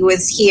think if he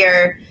was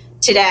here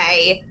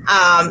today,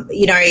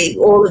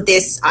 all of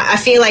this, I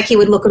feel like he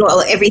would look at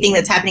everything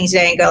that's happening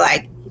today and go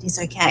like, it is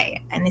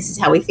okay, and this is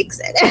how we fix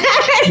it.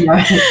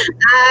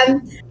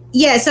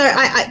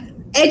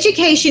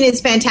 Education is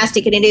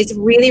fantastic, and it is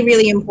really,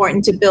 really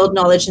important to build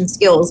knowledge and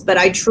skills. But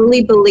I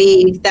truly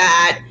believe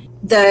that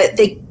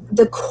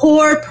the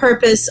core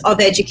purpose of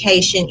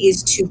education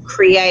is to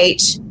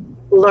create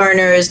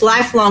learners,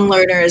 lifelong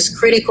learners,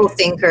 critical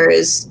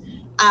thinkers,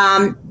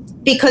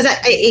 because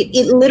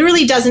it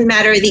literally doesn't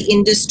matter the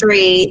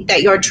industry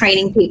that you're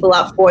training people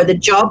up for, the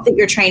job that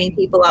you're training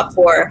people up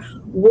for.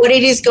 What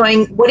it is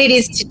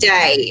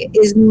today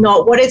is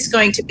not what it's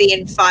going to be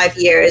in 5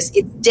 years.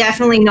 It's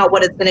definitely not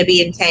what it's going to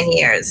be in 10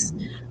 years.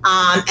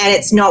 And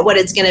it's not what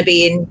it's going to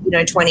be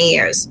in 20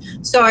 years.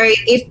 So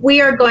if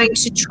we are going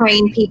to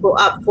train people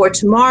up for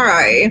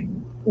tomorrow,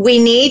 we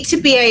need to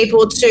be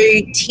able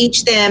to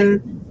teach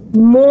them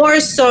more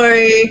so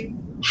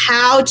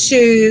how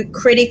to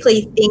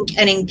critically think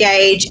and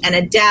engage and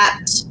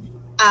adapt,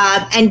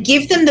 and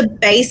give them the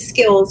base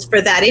skills for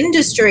that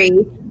industry.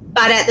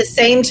 But at the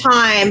same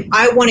time,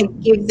 I want to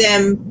give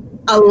them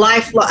a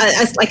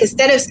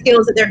set of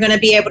skills that they're going to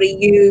be able to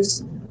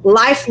use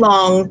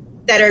lifelong,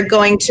 that are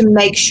going to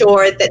make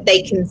sure that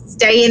they can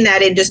stay in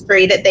that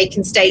industry, that they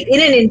can stay in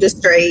an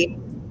industry,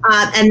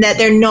 and that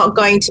they're not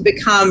going to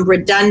become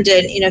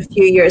redundant in a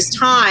few years'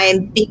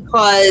 time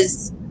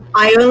because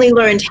I only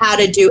learned how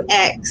to do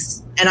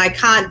X and I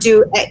can't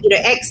do,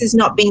 X is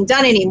not being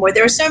done anymore.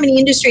 There are so many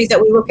industries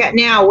that we look at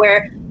now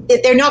where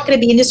they're not going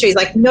to be industries.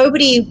 Like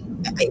nobody,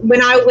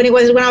 when I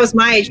was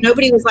my age,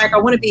 nobody was like, I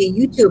want to be a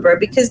YouTuber,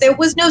 because there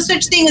was no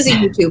such thing as a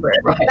YouTuber.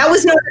 Right. That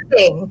was not a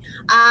thing.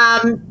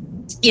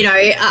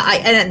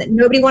 And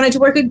nobody wanted to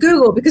work at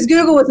Google because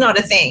Google was not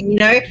a thing,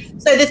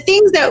 So the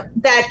things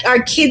that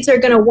our kids are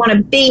going to want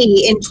to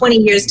be in 20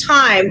 years'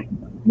 time,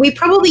 we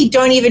probably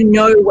don't even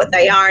know what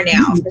they are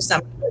now for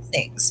some of those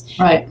things.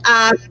 Right.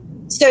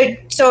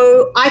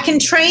 So I can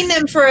train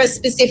them for a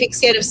specific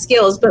set of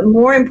skills, but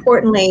more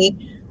importantly,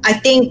 I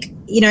think,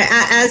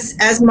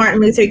 as Martin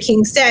Luther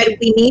King said,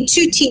 we need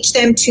to teach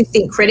them to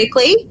think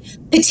critically,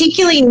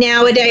 particularly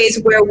nowadays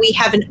where we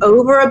have an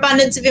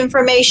overabundance of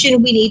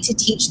information. We need to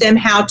teach them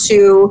how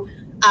to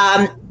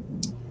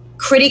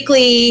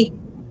critically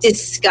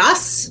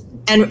discuss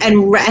and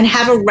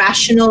have a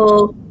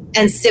rational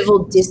and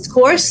civil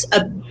discourse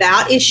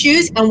about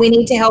issues, and we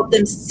need to help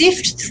them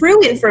sift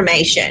through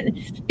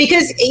information.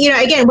 Because,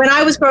 again, when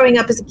I was growing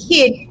up as a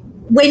kid,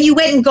 when you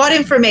went and got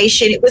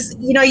information, it was,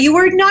 you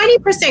were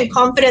 90%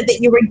 confident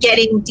that you were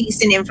getting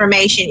decent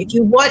information. If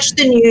you watched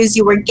the news,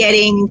 you were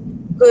getting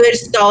good,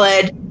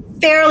 solid,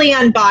 fairly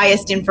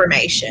unbiased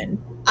information.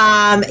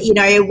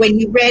 When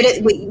you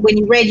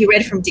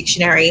read from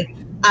dictionary,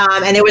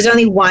 and there was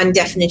only one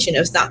definition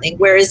of something.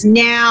 Whereas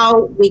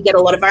now we get a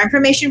lot of our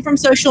information from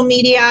social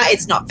media.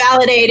 It's not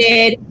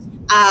validated.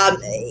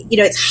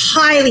 It's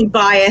highly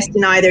biased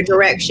in either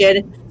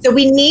direction. So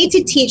we need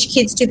to teach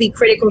kids to be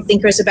critical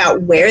thinkers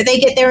about where they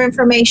get their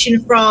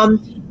information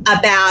from,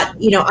 about,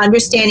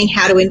 understanding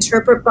how to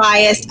interpret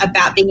bias,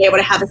 about being able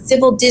to have a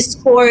civil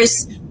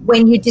discourse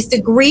when you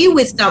disagree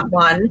with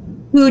someone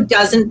who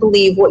doesn't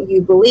believe what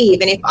you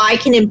believe. And if I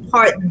can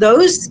impart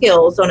those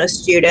skills on a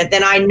student,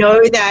 then I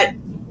know that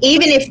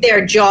even if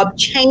their job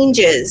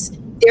changes,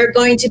 they're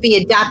going to be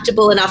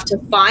adaptable enough to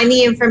find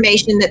the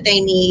information that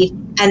they need,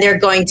 and they're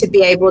going to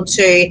be able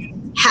to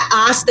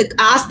ask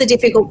the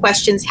difficult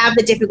questions, have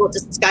the difficult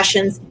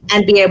discussions,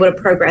 and be able to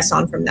progress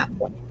on from that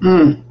point.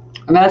 And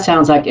that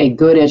sounds like a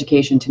good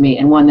education to me,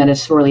 and one that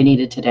is sorely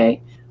needed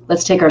today.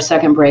 Let's take our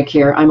second break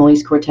here. I'm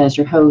Elise Cortez,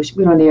 your host.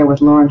 We're on the air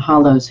with Lauren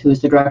Hollows, who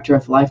is the director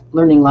of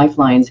Learning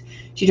Lifelines.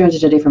 She joins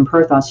us today from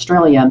Perth,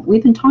 Australia.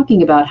 We've been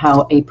talking about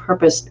how a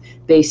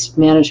purpose-based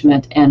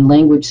management and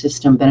language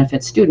system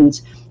benefits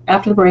students.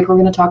 After the break, we're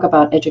going to talk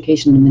about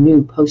education in the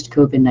new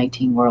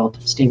post-COVID-19 world.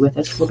 Stay with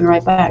us. We'll be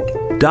right back.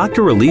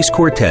 Dr. Elise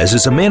Cortez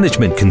is a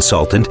management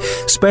consultant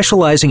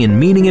specializing in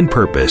meaning and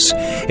purpose.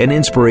 An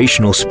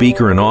inspirational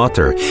speaker and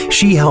author,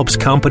 she helps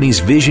companies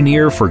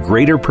visioneer for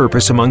greater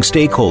purpose among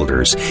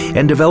stakeholders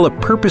and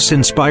develop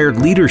purpose-inspired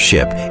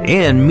leadership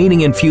and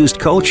meaning-infused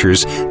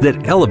cultures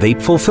that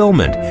elevate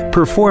fulfillment,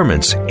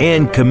 performance,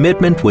 and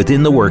commitment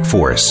within the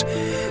workforce.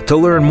 To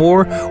learn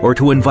more or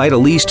to invite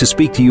Elise to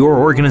speak to your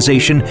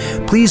organization,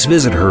 please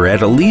visit her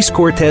at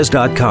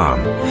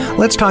EliseCortez.com.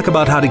 Let's talk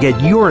about how to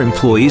get your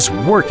employees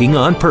working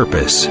on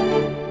purpose.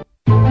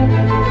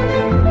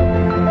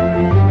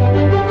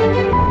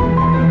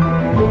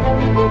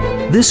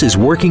 This is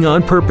Working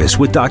on Purpose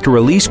with Dr.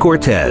 Elise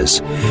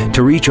Cortez.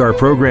 To reach our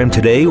program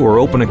today or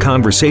open a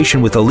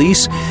conversation with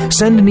Elise,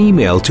 send an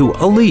email to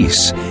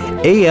Elise,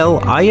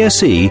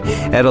 A-L-I-S-E,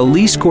 at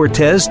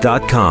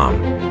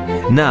EliseCortez.com.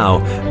 Now,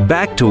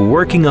 back to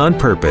Working on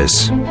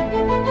Purpose.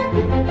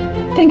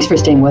 Thanks for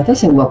staying with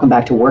us, and welcome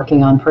back to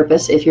Working on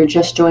Purpose. If you're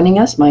just joining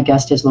us, my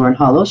guest is Lauren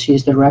Hollows. She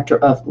is the Director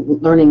of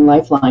Learning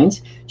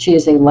Lifelines. She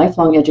is a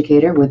lifelong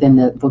educator within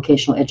the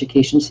vocational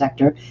education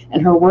sector,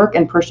 and her work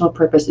and personal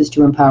purpose is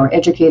to empower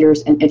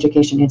educators and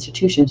education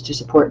institutions to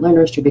support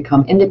learners to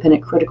become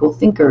independent critical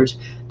thinkers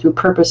through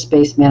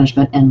purpose-based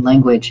management and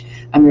language.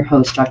 I'm your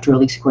host, Dr.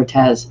 Elise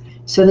Cortez.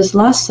 So this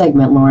last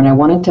segment, Lauren, I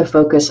wanted to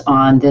focus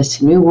on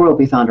this new world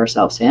we found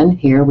ourselves in.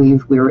 Here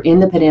we're in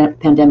the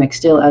pandemic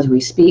still as we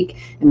speak,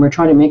 and we're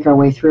trying to make our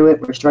way through it.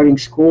 We're starting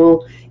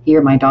school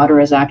here. My daughter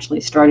is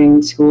actually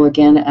starting school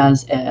again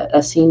as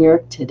a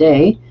senior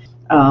today.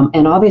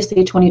 And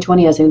obviously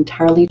 2020 has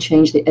entirely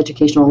changed the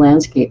educational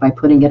landscape by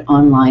putting it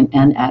online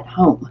and at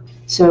home.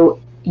 So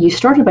you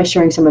started by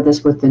sharing some of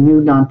this with the new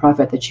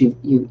nonprofit that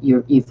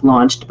you've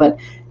launched, but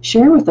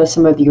share with us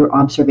some of your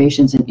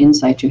observations and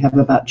insights you have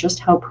about just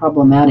how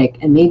problematic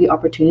and maybe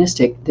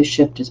opportunistic this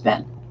shift has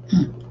been.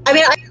 I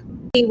mean,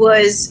 I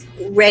was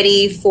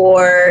ready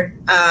for,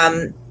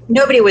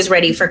 nobody was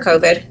ready for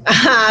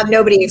COVID.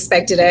 Nobody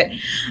expected it.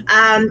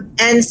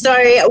 And so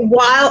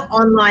while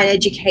online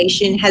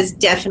education has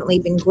definitely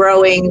been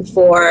growing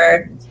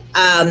for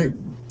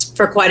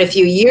quite a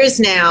few years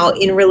now,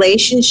 in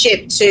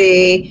relationship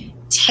to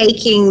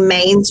taking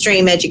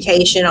mainstream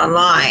education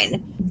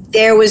online,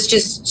 there was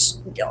just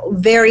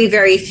very,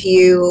 very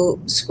few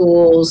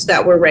schools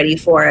that were ready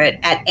for it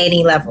at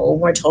any level.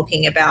 We're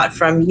talking about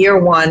from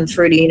year one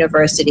through to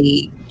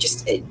university,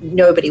 just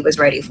nobody was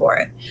ready for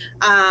it.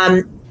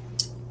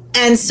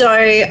 And so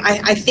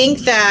I think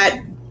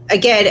that,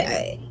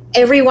 again,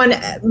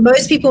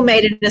 most people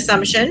made an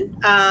assumption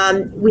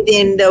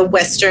within the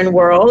Western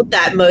world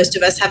that most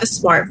of us have a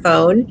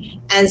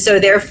smartphone. And so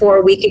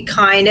therefore we could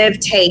kind of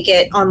take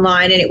it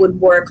online and it would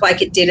work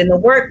like it did in the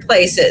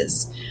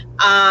workplaces.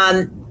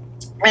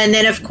 And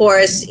then, of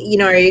course, you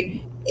know,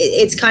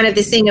 it's kind of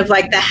this thing of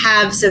like the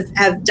haves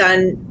have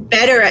done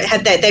better,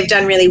 they've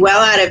done really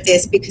well out of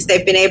this because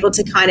they've been able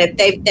to kind of,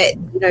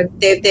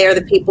 they're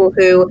the people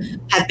who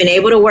have been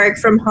able to work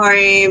from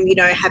home, you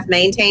know, have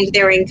maintained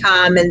their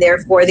income, and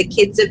therefore the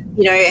kids have,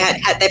 you know,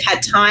 they've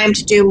had time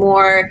to do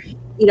more,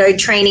 you know,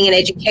 training and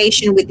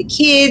education with the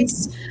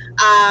kids.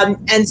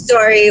 And so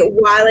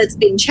while it's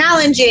been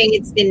challenging,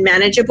 it's been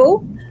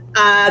manageable.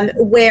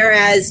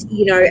 Whereas,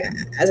 you know,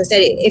 as I said,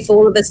 if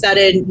all of a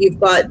sudden you've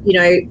got, you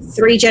know,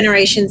 3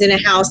 generations in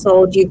a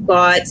household, you've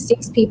got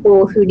 6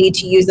 people who need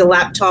to use a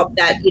laptop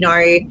that, you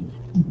know,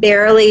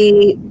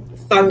 barely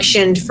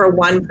functioned for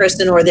one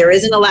person, or there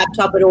isn't a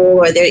laptop at all,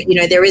 or there, you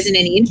know, there isn't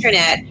any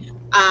internet.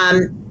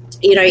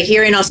 You know,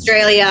 here in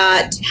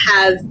Australia, to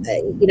have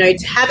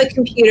a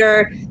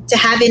computer, to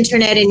have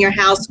internet in your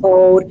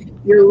household,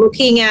 you're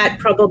looking at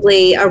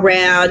probably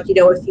around, you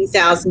know, a few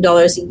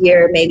 $1,000s a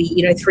year, maybe,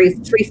 you know,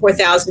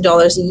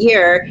 $4,000 a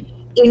year,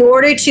 in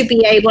order to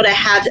be able to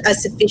have a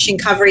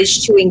sufficient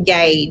coverage to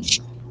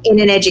engage in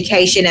an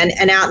education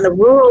and out in the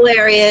rural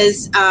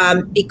areas,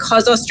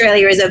 because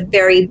Australia is a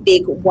very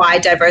big,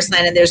 wide, diverse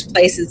land, and there's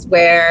places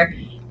where,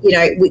 you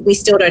know, we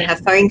still don't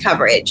have phone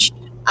coverage.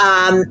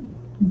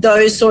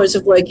 Those sorts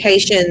of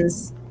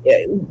locations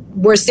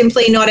were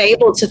simply not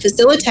able to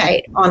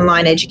facilitate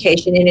online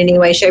education in any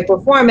way, shape,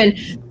 or form. And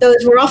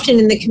those were often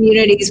in the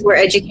communities where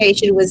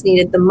education was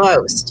needed the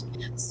most.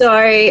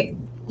 So,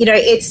 you know,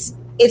 it's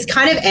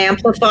kind of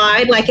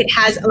amplified, like it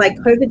has, like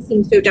COVID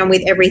seems to have done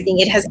with everything.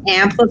 It has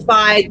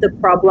amplified the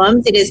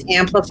problems. It has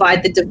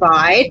amplified the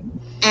divide.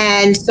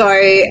 And so,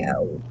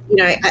 you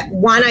know,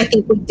 one, I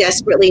think we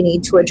desperately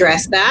need to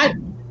address that.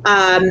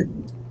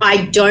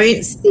 I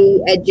don't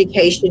see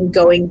education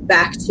going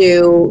back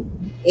to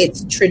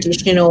its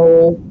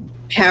traditional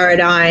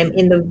paradigm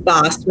in the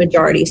vast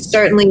majority,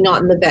 certainly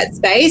not in the vet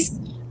space.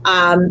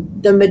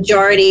 The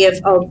majority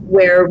of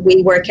where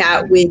we work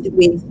out with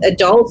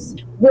adults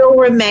will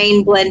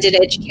remain blended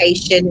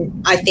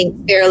education, I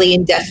think, fairly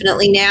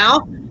indefinitely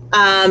now.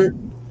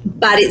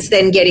 But it's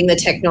then getting the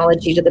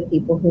technology to the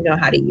people who know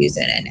how to use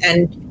it.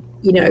 And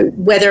you know,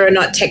 whether or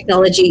not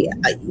technology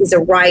is a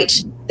right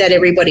that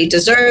everybody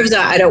deserves,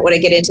 I don't want to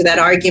get into that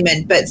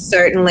argument, but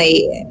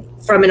certainly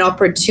from an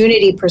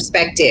opportunity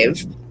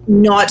perspective,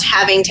 not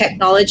having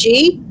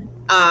technology,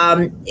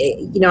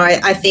 you know,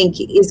 I think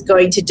is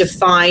going to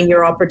define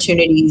your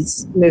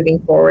opportunities moving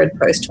forward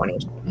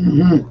post-2020.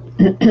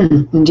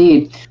 Mm-hmm.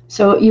 Indeed.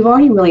 So you've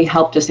already really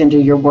helped us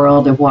into your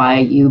world of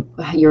why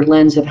your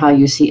lens of how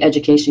you see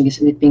education as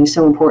being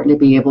so important to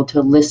be able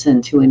to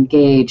listen, to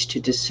engage, to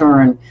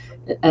discern.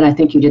 And I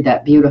think you did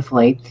that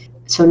beautifully.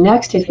 So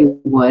next, if you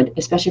would,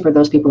 especially for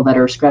those people that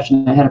are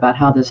scratching their head about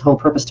how this whole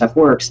purpose stuff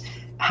works,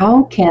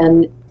 how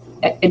can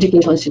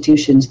educational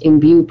institutions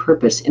imbue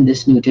purpose in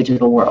this new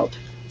digital world?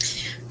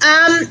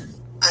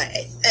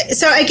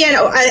 So again,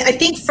 I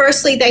think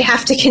firstly they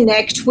have to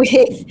connect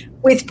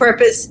with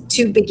purpose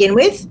to begin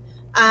with.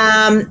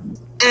 And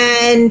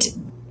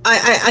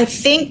I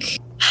think,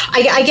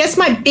 I guess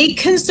my big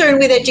concern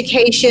with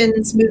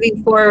educations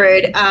moving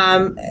forward,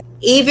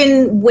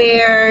 even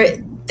where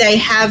they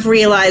have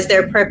realized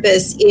their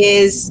purpose,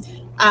 is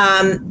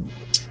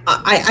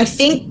I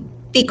think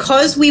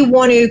because we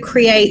want to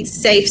create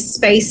safe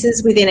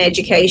spaces within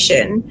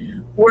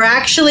education, we're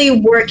actually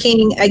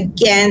working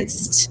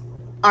against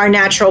our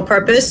natural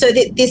purpose. So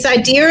this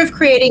idea of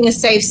creating a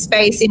safe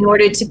space in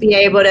order to be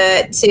able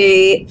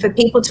for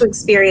people to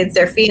experience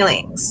their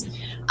feelings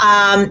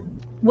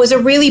was a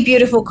really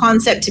beautiful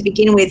concept to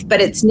begin with,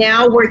 but it's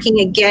now working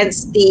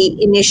against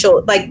the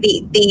initial, like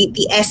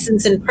the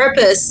essence and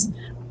purpose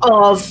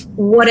of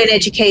what an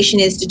education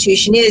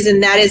institution is.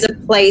 And that is a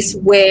place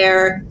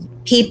where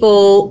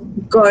people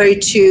go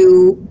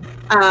to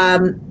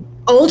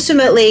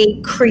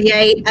ultimately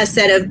create a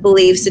set of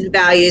beliefs and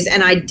values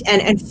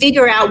and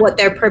figure out what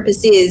their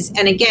purpose is.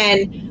 And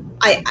again,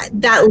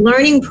 that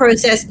learning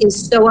process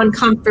is so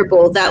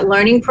uncomfortable. That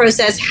learning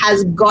process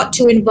has got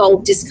to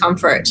involve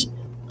discomfort.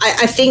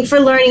 I think for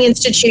learning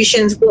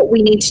institutions, what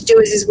we need to do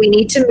is we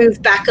need to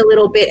move back a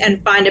little bit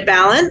and find a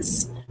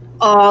balance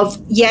of,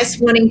 yes,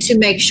 wanting to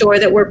make sure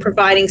that we're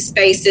providing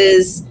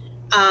spaces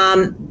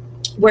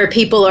where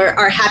people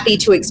are happy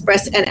to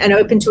express and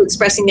open to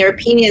expressing their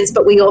opinions,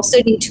 but we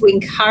also need to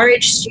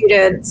encourage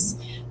students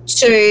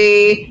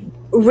to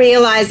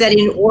realize that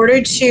in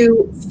order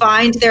to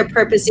find their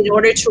purpose, in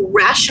order to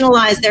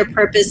rationalize their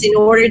purpose, in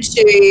order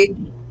to,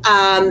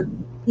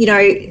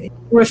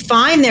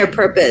 refine their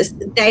purpose,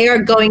 they are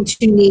going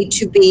to need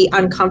to be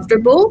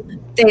uncomfortable.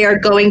 There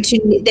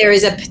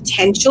is a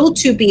potential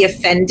to be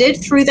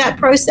offended through that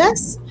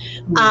process.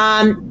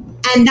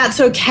 And that's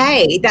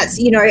okay. That's,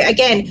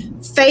 again,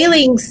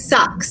 failing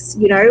sucks.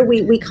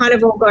 We kind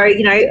of all go,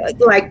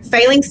 like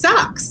failing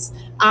sucks.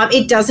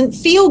 It doesn't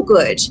feel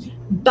good,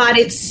 but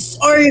it's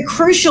so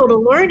crucial to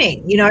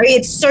learning.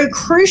 It's so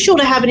crucial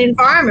to have an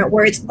environment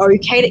where it's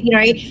okay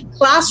to,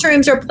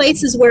 classrooms are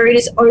places where it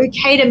is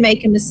okay to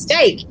make a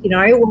mistake,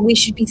 where we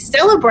should be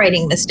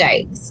celebrating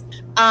mistakes.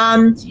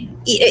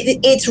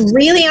 It's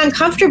really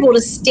uncomfortable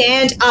to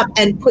stand up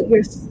and put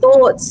your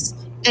thoughts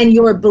and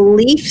your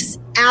beliefs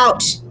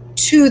out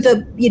to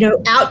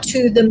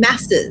the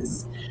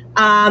masses,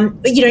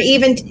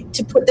 even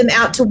to put them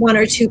out to one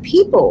or two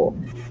people.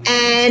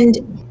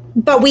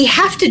 But we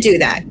have to do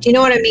that. Do you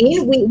know what I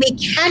mean? We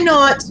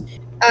cannot,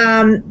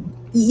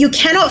 you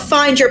cannot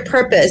find your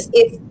purpose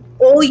if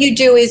all you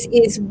do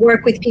is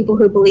work with people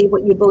who believe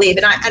what you believe.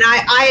 And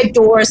I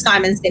adore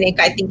Simon Sinek.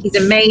 I think he's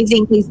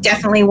amazing. He's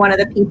definitely one of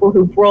the people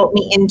who brought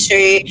me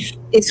into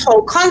this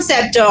whole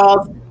concept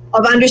of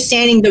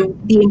understanding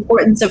the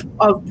importance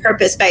of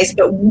purpose-based.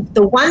 But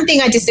the one thing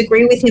I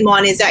disagree with him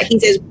on is that he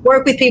says,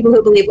 work with people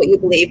who believe what you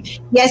believe.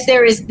 Yes,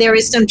 there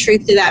is some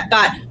truth to that,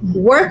 but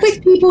work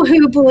with people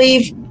who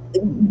believe,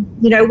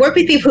 work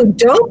with people who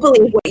don't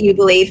believe what you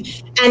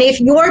believe. And if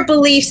your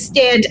beliefs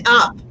stand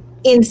up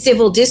in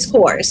civil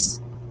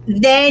discourse,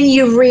 then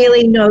you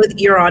really know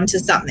that you're onto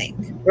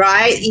something,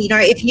 right?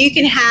 If you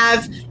can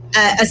have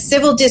a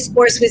civil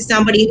discourse with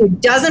somebody who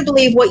doesn't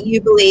believe what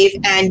you believe,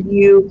 and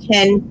you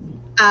can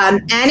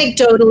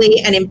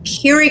anecdotally and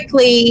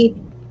empirically,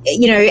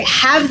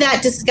 have that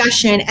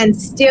discussion and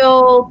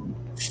still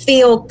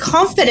feel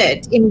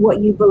confident in what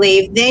you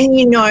believe, then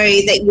you know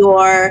that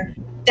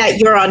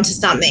you're onto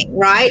something,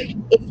 right?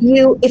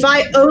 If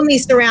I only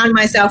surround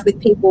myself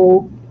with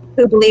people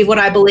who believe what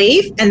I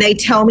believe, and they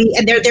tell me,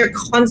 and they're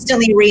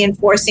constantly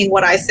reinforcing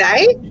what I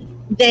say,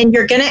 then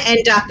you're going to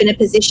end up in a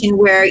position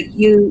where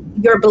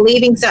you're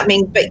believing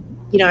something, but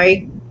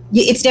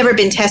it's never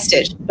been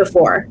tested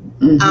before.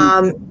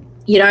 Mm-hmm.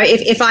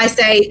 If I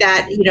say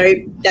that,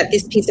 that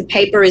this piece of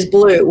paper is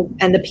blue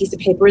and the piece of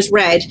paper is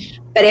red,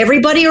 but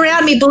everybody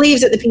around me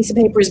believes that the piece of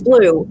paper is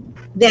blue,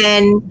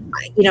 then,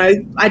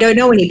 I don't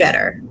know any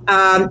better.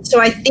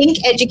 So I think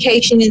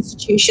education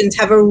institutions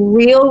have a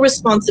real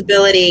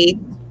responsibility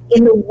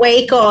in the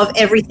wake of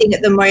everything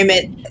at the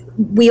moment.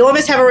 We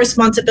almost have a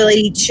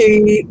responsibility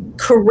to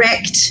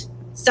correct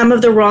some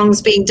of the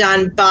wrongs being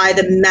done by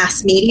the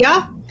mass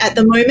media at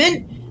the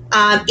moment,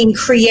 in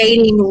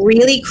creating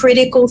really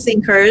critical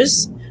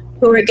thinkers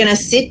who are going to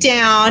sit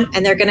down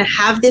and they're going to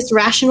have this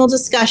rational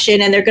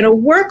discussion, and they're going to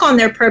work on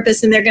their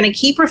purpose, and they're going to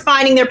keep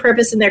refining their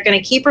purpose, and they're going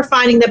to keep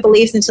refining their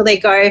beliefs until they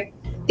go,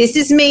 this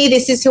is me,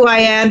 this is who I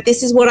am,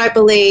 this is what I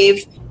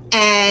believe,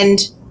 and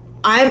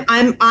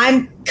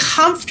I'm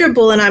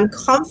comfortable and I'm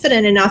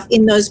confident enough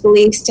in those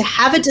beliefs to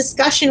have a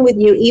discussion with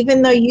you,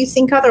 even though you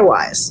think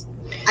otherwise.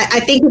 I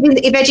think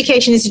if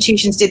education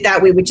institutions did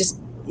that, we would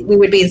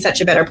be in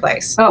such a better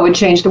place. Oh, it would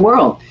change the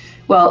world.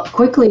 Well,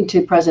 quickly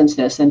to present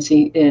this and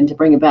to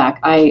bring it back,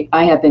 I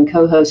have been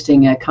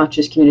co-hosting a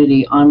Conscious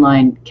Community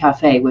online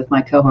cafe with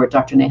my cohort,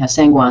 Dr. Neha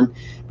Sangwan,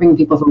 bringing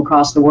people from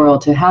across the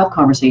world to have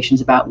conversations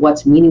about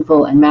what's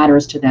meaningful and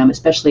matters to them,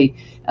 especially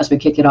as we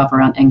kick it off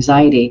around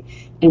anxiety.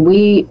 And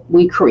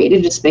we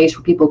created a space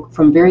for people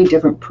from very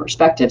different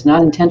perspectives,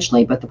 not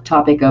intentionally, but the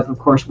topic of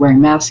course, wearing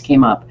masks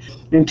came up.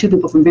 And two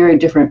people from very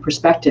different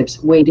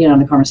perspectives weighed in on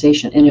the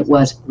conversation. And it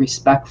was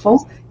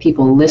respectful.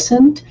 People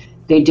listened.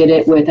 They did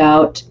it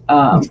without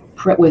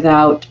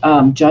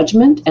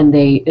judgment,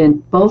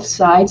 and both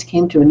sides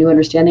came to a new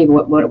understanding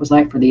of what it was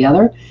like for the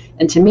other.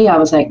 And to me, I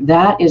was like,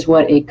 that is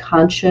what a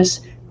conscious,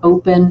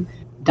 open,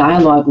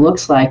 dialogue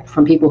looks like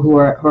from people who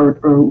are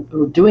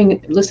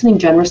listening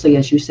generously,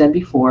 as you said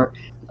before,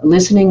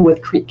 listening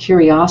with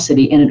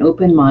curiosity and an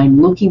open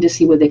mind, looking to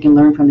see what they can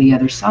learn from the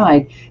other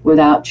side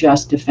without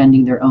just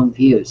defending their own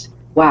views.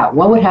 Wow,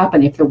 what would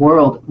happen if the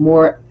world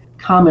more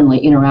commonly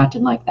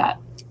interacted like that?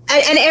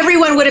 And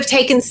everyone would have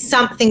taken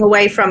something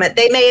away from it.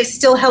 They may have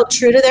still held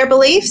true to their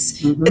beliefs,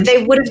 but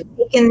they would have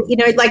taken,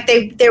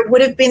 there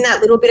would have been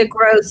that little bit of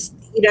growth,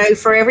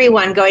 for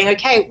everyone going,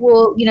 okay,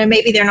 well,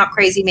 maybe they're not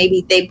crazy.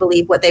 Maybe they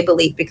believe what they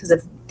believe because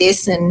of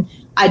this. And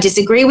I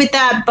disagree with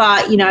that,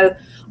 but,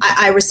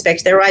 I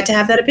respect their right to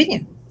have that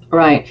opinion.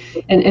 Right.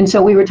 And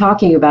so we were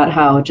talking about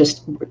how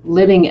just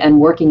living and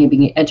working and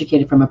being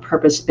educated from a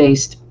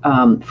purpose-based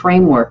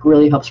framework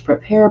really helps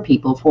prepare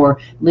people for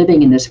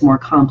living in this more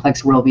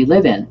complex world we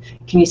live in.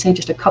 Can you say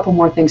just a couple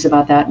more things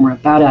about that? And we're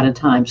about out of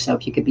time, so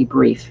if you could be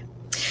brief.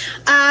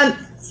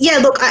 Yeah,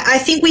 look, I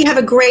think we have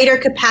a greater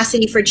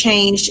capacity for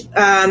change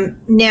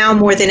now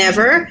more than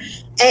ever.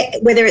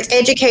 Whether it's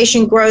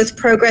education, growth,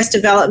 progress,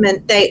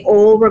 development, they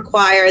all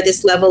require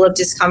this level of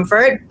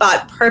discomfort,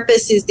 but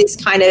purpose is this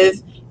kind of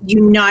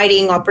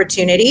uniting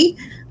opportunity.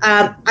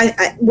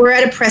 We're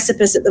at a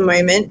precipice at the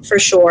moment, for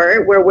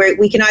sure, where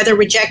we can either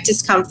reject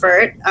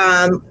discomfort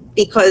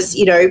because,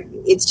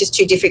 it's just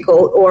too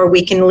difficult, or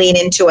we can lean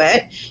into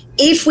it.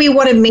 If we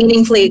want to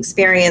meaningfully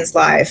experience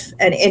life,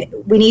 and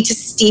we need to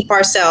steep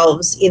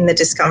ourselves in the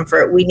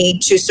discomfort. We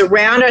need to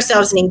surround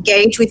ourselves and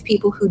engage with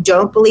people who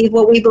don't believe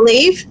what we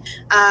believe.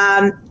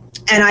 And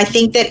I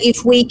think that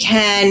if we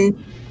can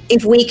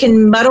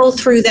muddle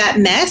through that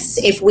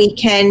mess, if we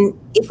can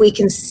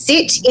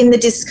sit in the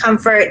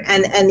discomfort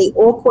and the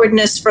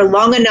awkwardness for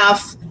long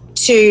enough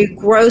to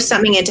grow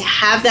something and to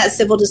have that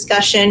civil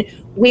discussion,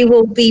 we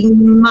will be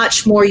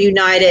much more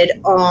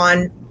united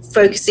on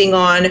focusing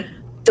on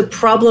the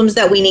problems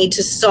that we need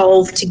to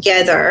solve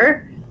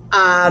together,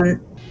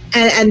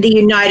 and the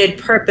united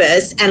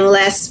purpose, and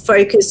less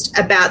focused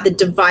about the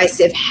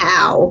divisive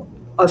how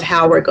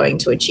we're going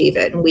to achieve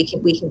it. And we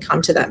can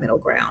come to that middle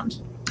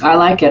ground. I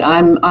like it.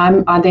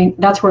 I think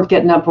that's worth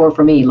getting up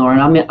for me,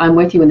 Lauren. I'm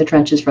with you in the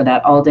trenches for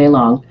that all day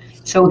long.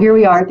 So here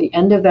we are at the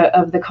end of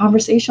the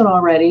conversation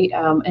already,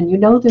 and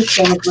this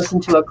show is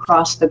listened to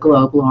across the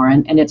globe,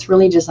 Lauren, and it's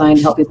really designed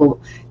to help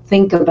people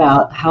think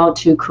about how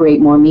to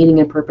create more meaning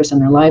and purpose in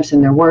their lives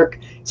and their work.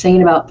 Say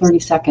in about 30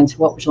 seconds,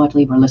 what would you like to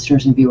leave our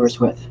listeners and viewers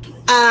with?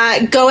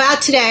 Go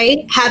out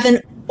today, have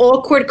an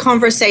awkward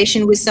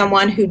conversation with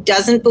someone who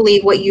doesn't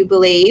believe what you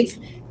believe,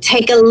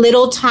 take a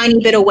little tiny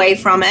bit away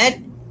from it,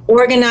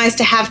 organize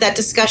to have that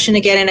discussion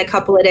again in a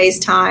couple of days'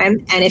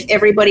 time. And if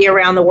everybody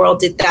around the world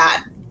did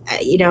that,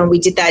 and we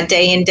did that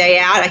day in, day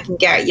out, I can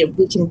guarantee you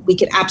we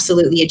could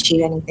absolutely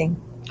achieve anything.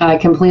 I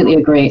completely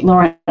agree.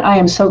 Lauren, I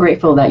am so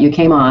grateful that you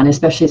came on,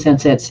 especially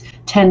since it's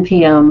 10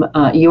 p.m.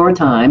 Your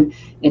time.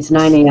 It's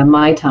 9 a.m.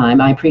 my time.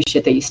 I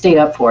appreciate that you stayed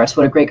up for us.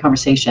 What a great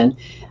conversation.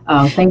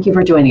 Thank you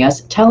for joining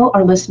us. Tell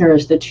our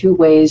listeners the 2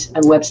 ways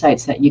and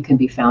websites that you can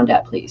be found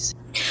at, please.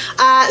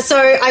 So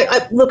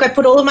I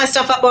put all of my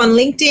stuff up on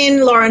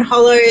LinkedIn, Lauren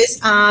Hollows,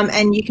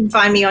 and you can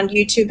find me on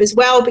YouTube as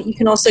well, but you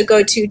can also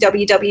go to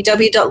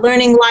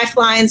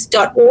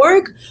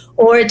www.learninglifelines.org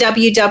or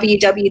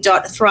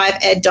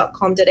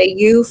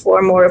www.thriveed.com.au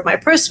for more of my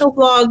personal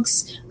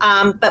blogs.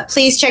 But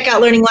please check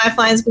out Learning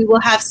Lifelines. We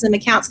will have some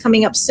accounts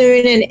coming up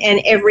soon,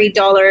 and every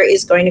dollar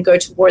is going to go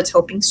towards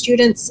helping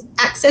students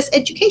access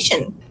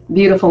education.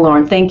 Beautiful,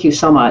 Lauren. Thank you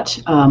so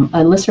much.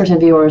 And listeners and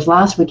viewers,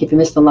 last week, if you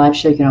missed the live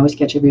show, you can always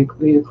catch a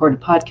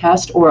re-recorded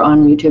podcast or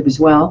on YouTube as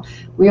well.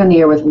 We're on the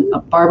air with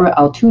Barbara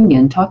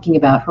Altunian talking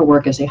about her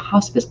work as a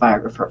hospice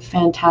biographer.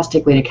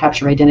 Fantastic way to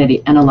capture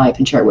identity and a life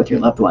and share it with your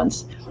loved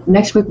ones.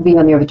 Next week, we'll be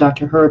on the air with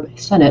Dr. Herb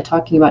Sennett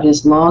talking about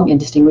his long and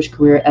distinguished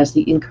career as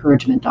the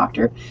encouragement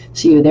doctor.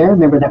 See you there.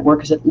 Remember that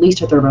work is at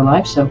least a third of our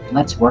life, so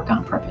let's work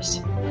on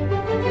purpose.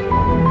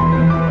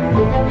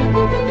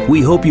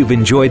 We hope you've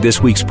enjoyed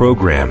this week's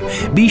program.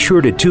 Be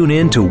sure to tune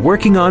in to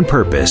Working on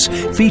Purpose,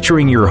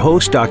 featuring your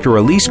host, Dr.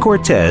 Elise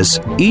Cortez,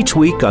 each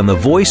week on the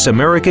Voice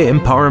America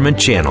Empowerment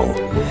Channel.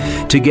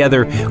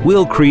 Together,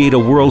 we'll create a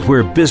world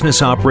where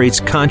business operates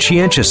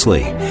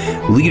conscientiously,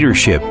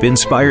 leadership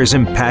inspires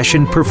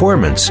impassioned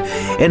performance,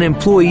 and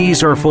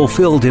employees are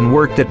fulfilled in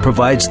work that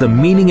provides the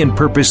meaning and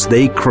purpose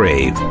they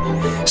crave.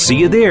 See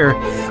you there.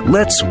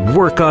 Let's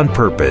work on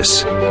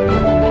purpose.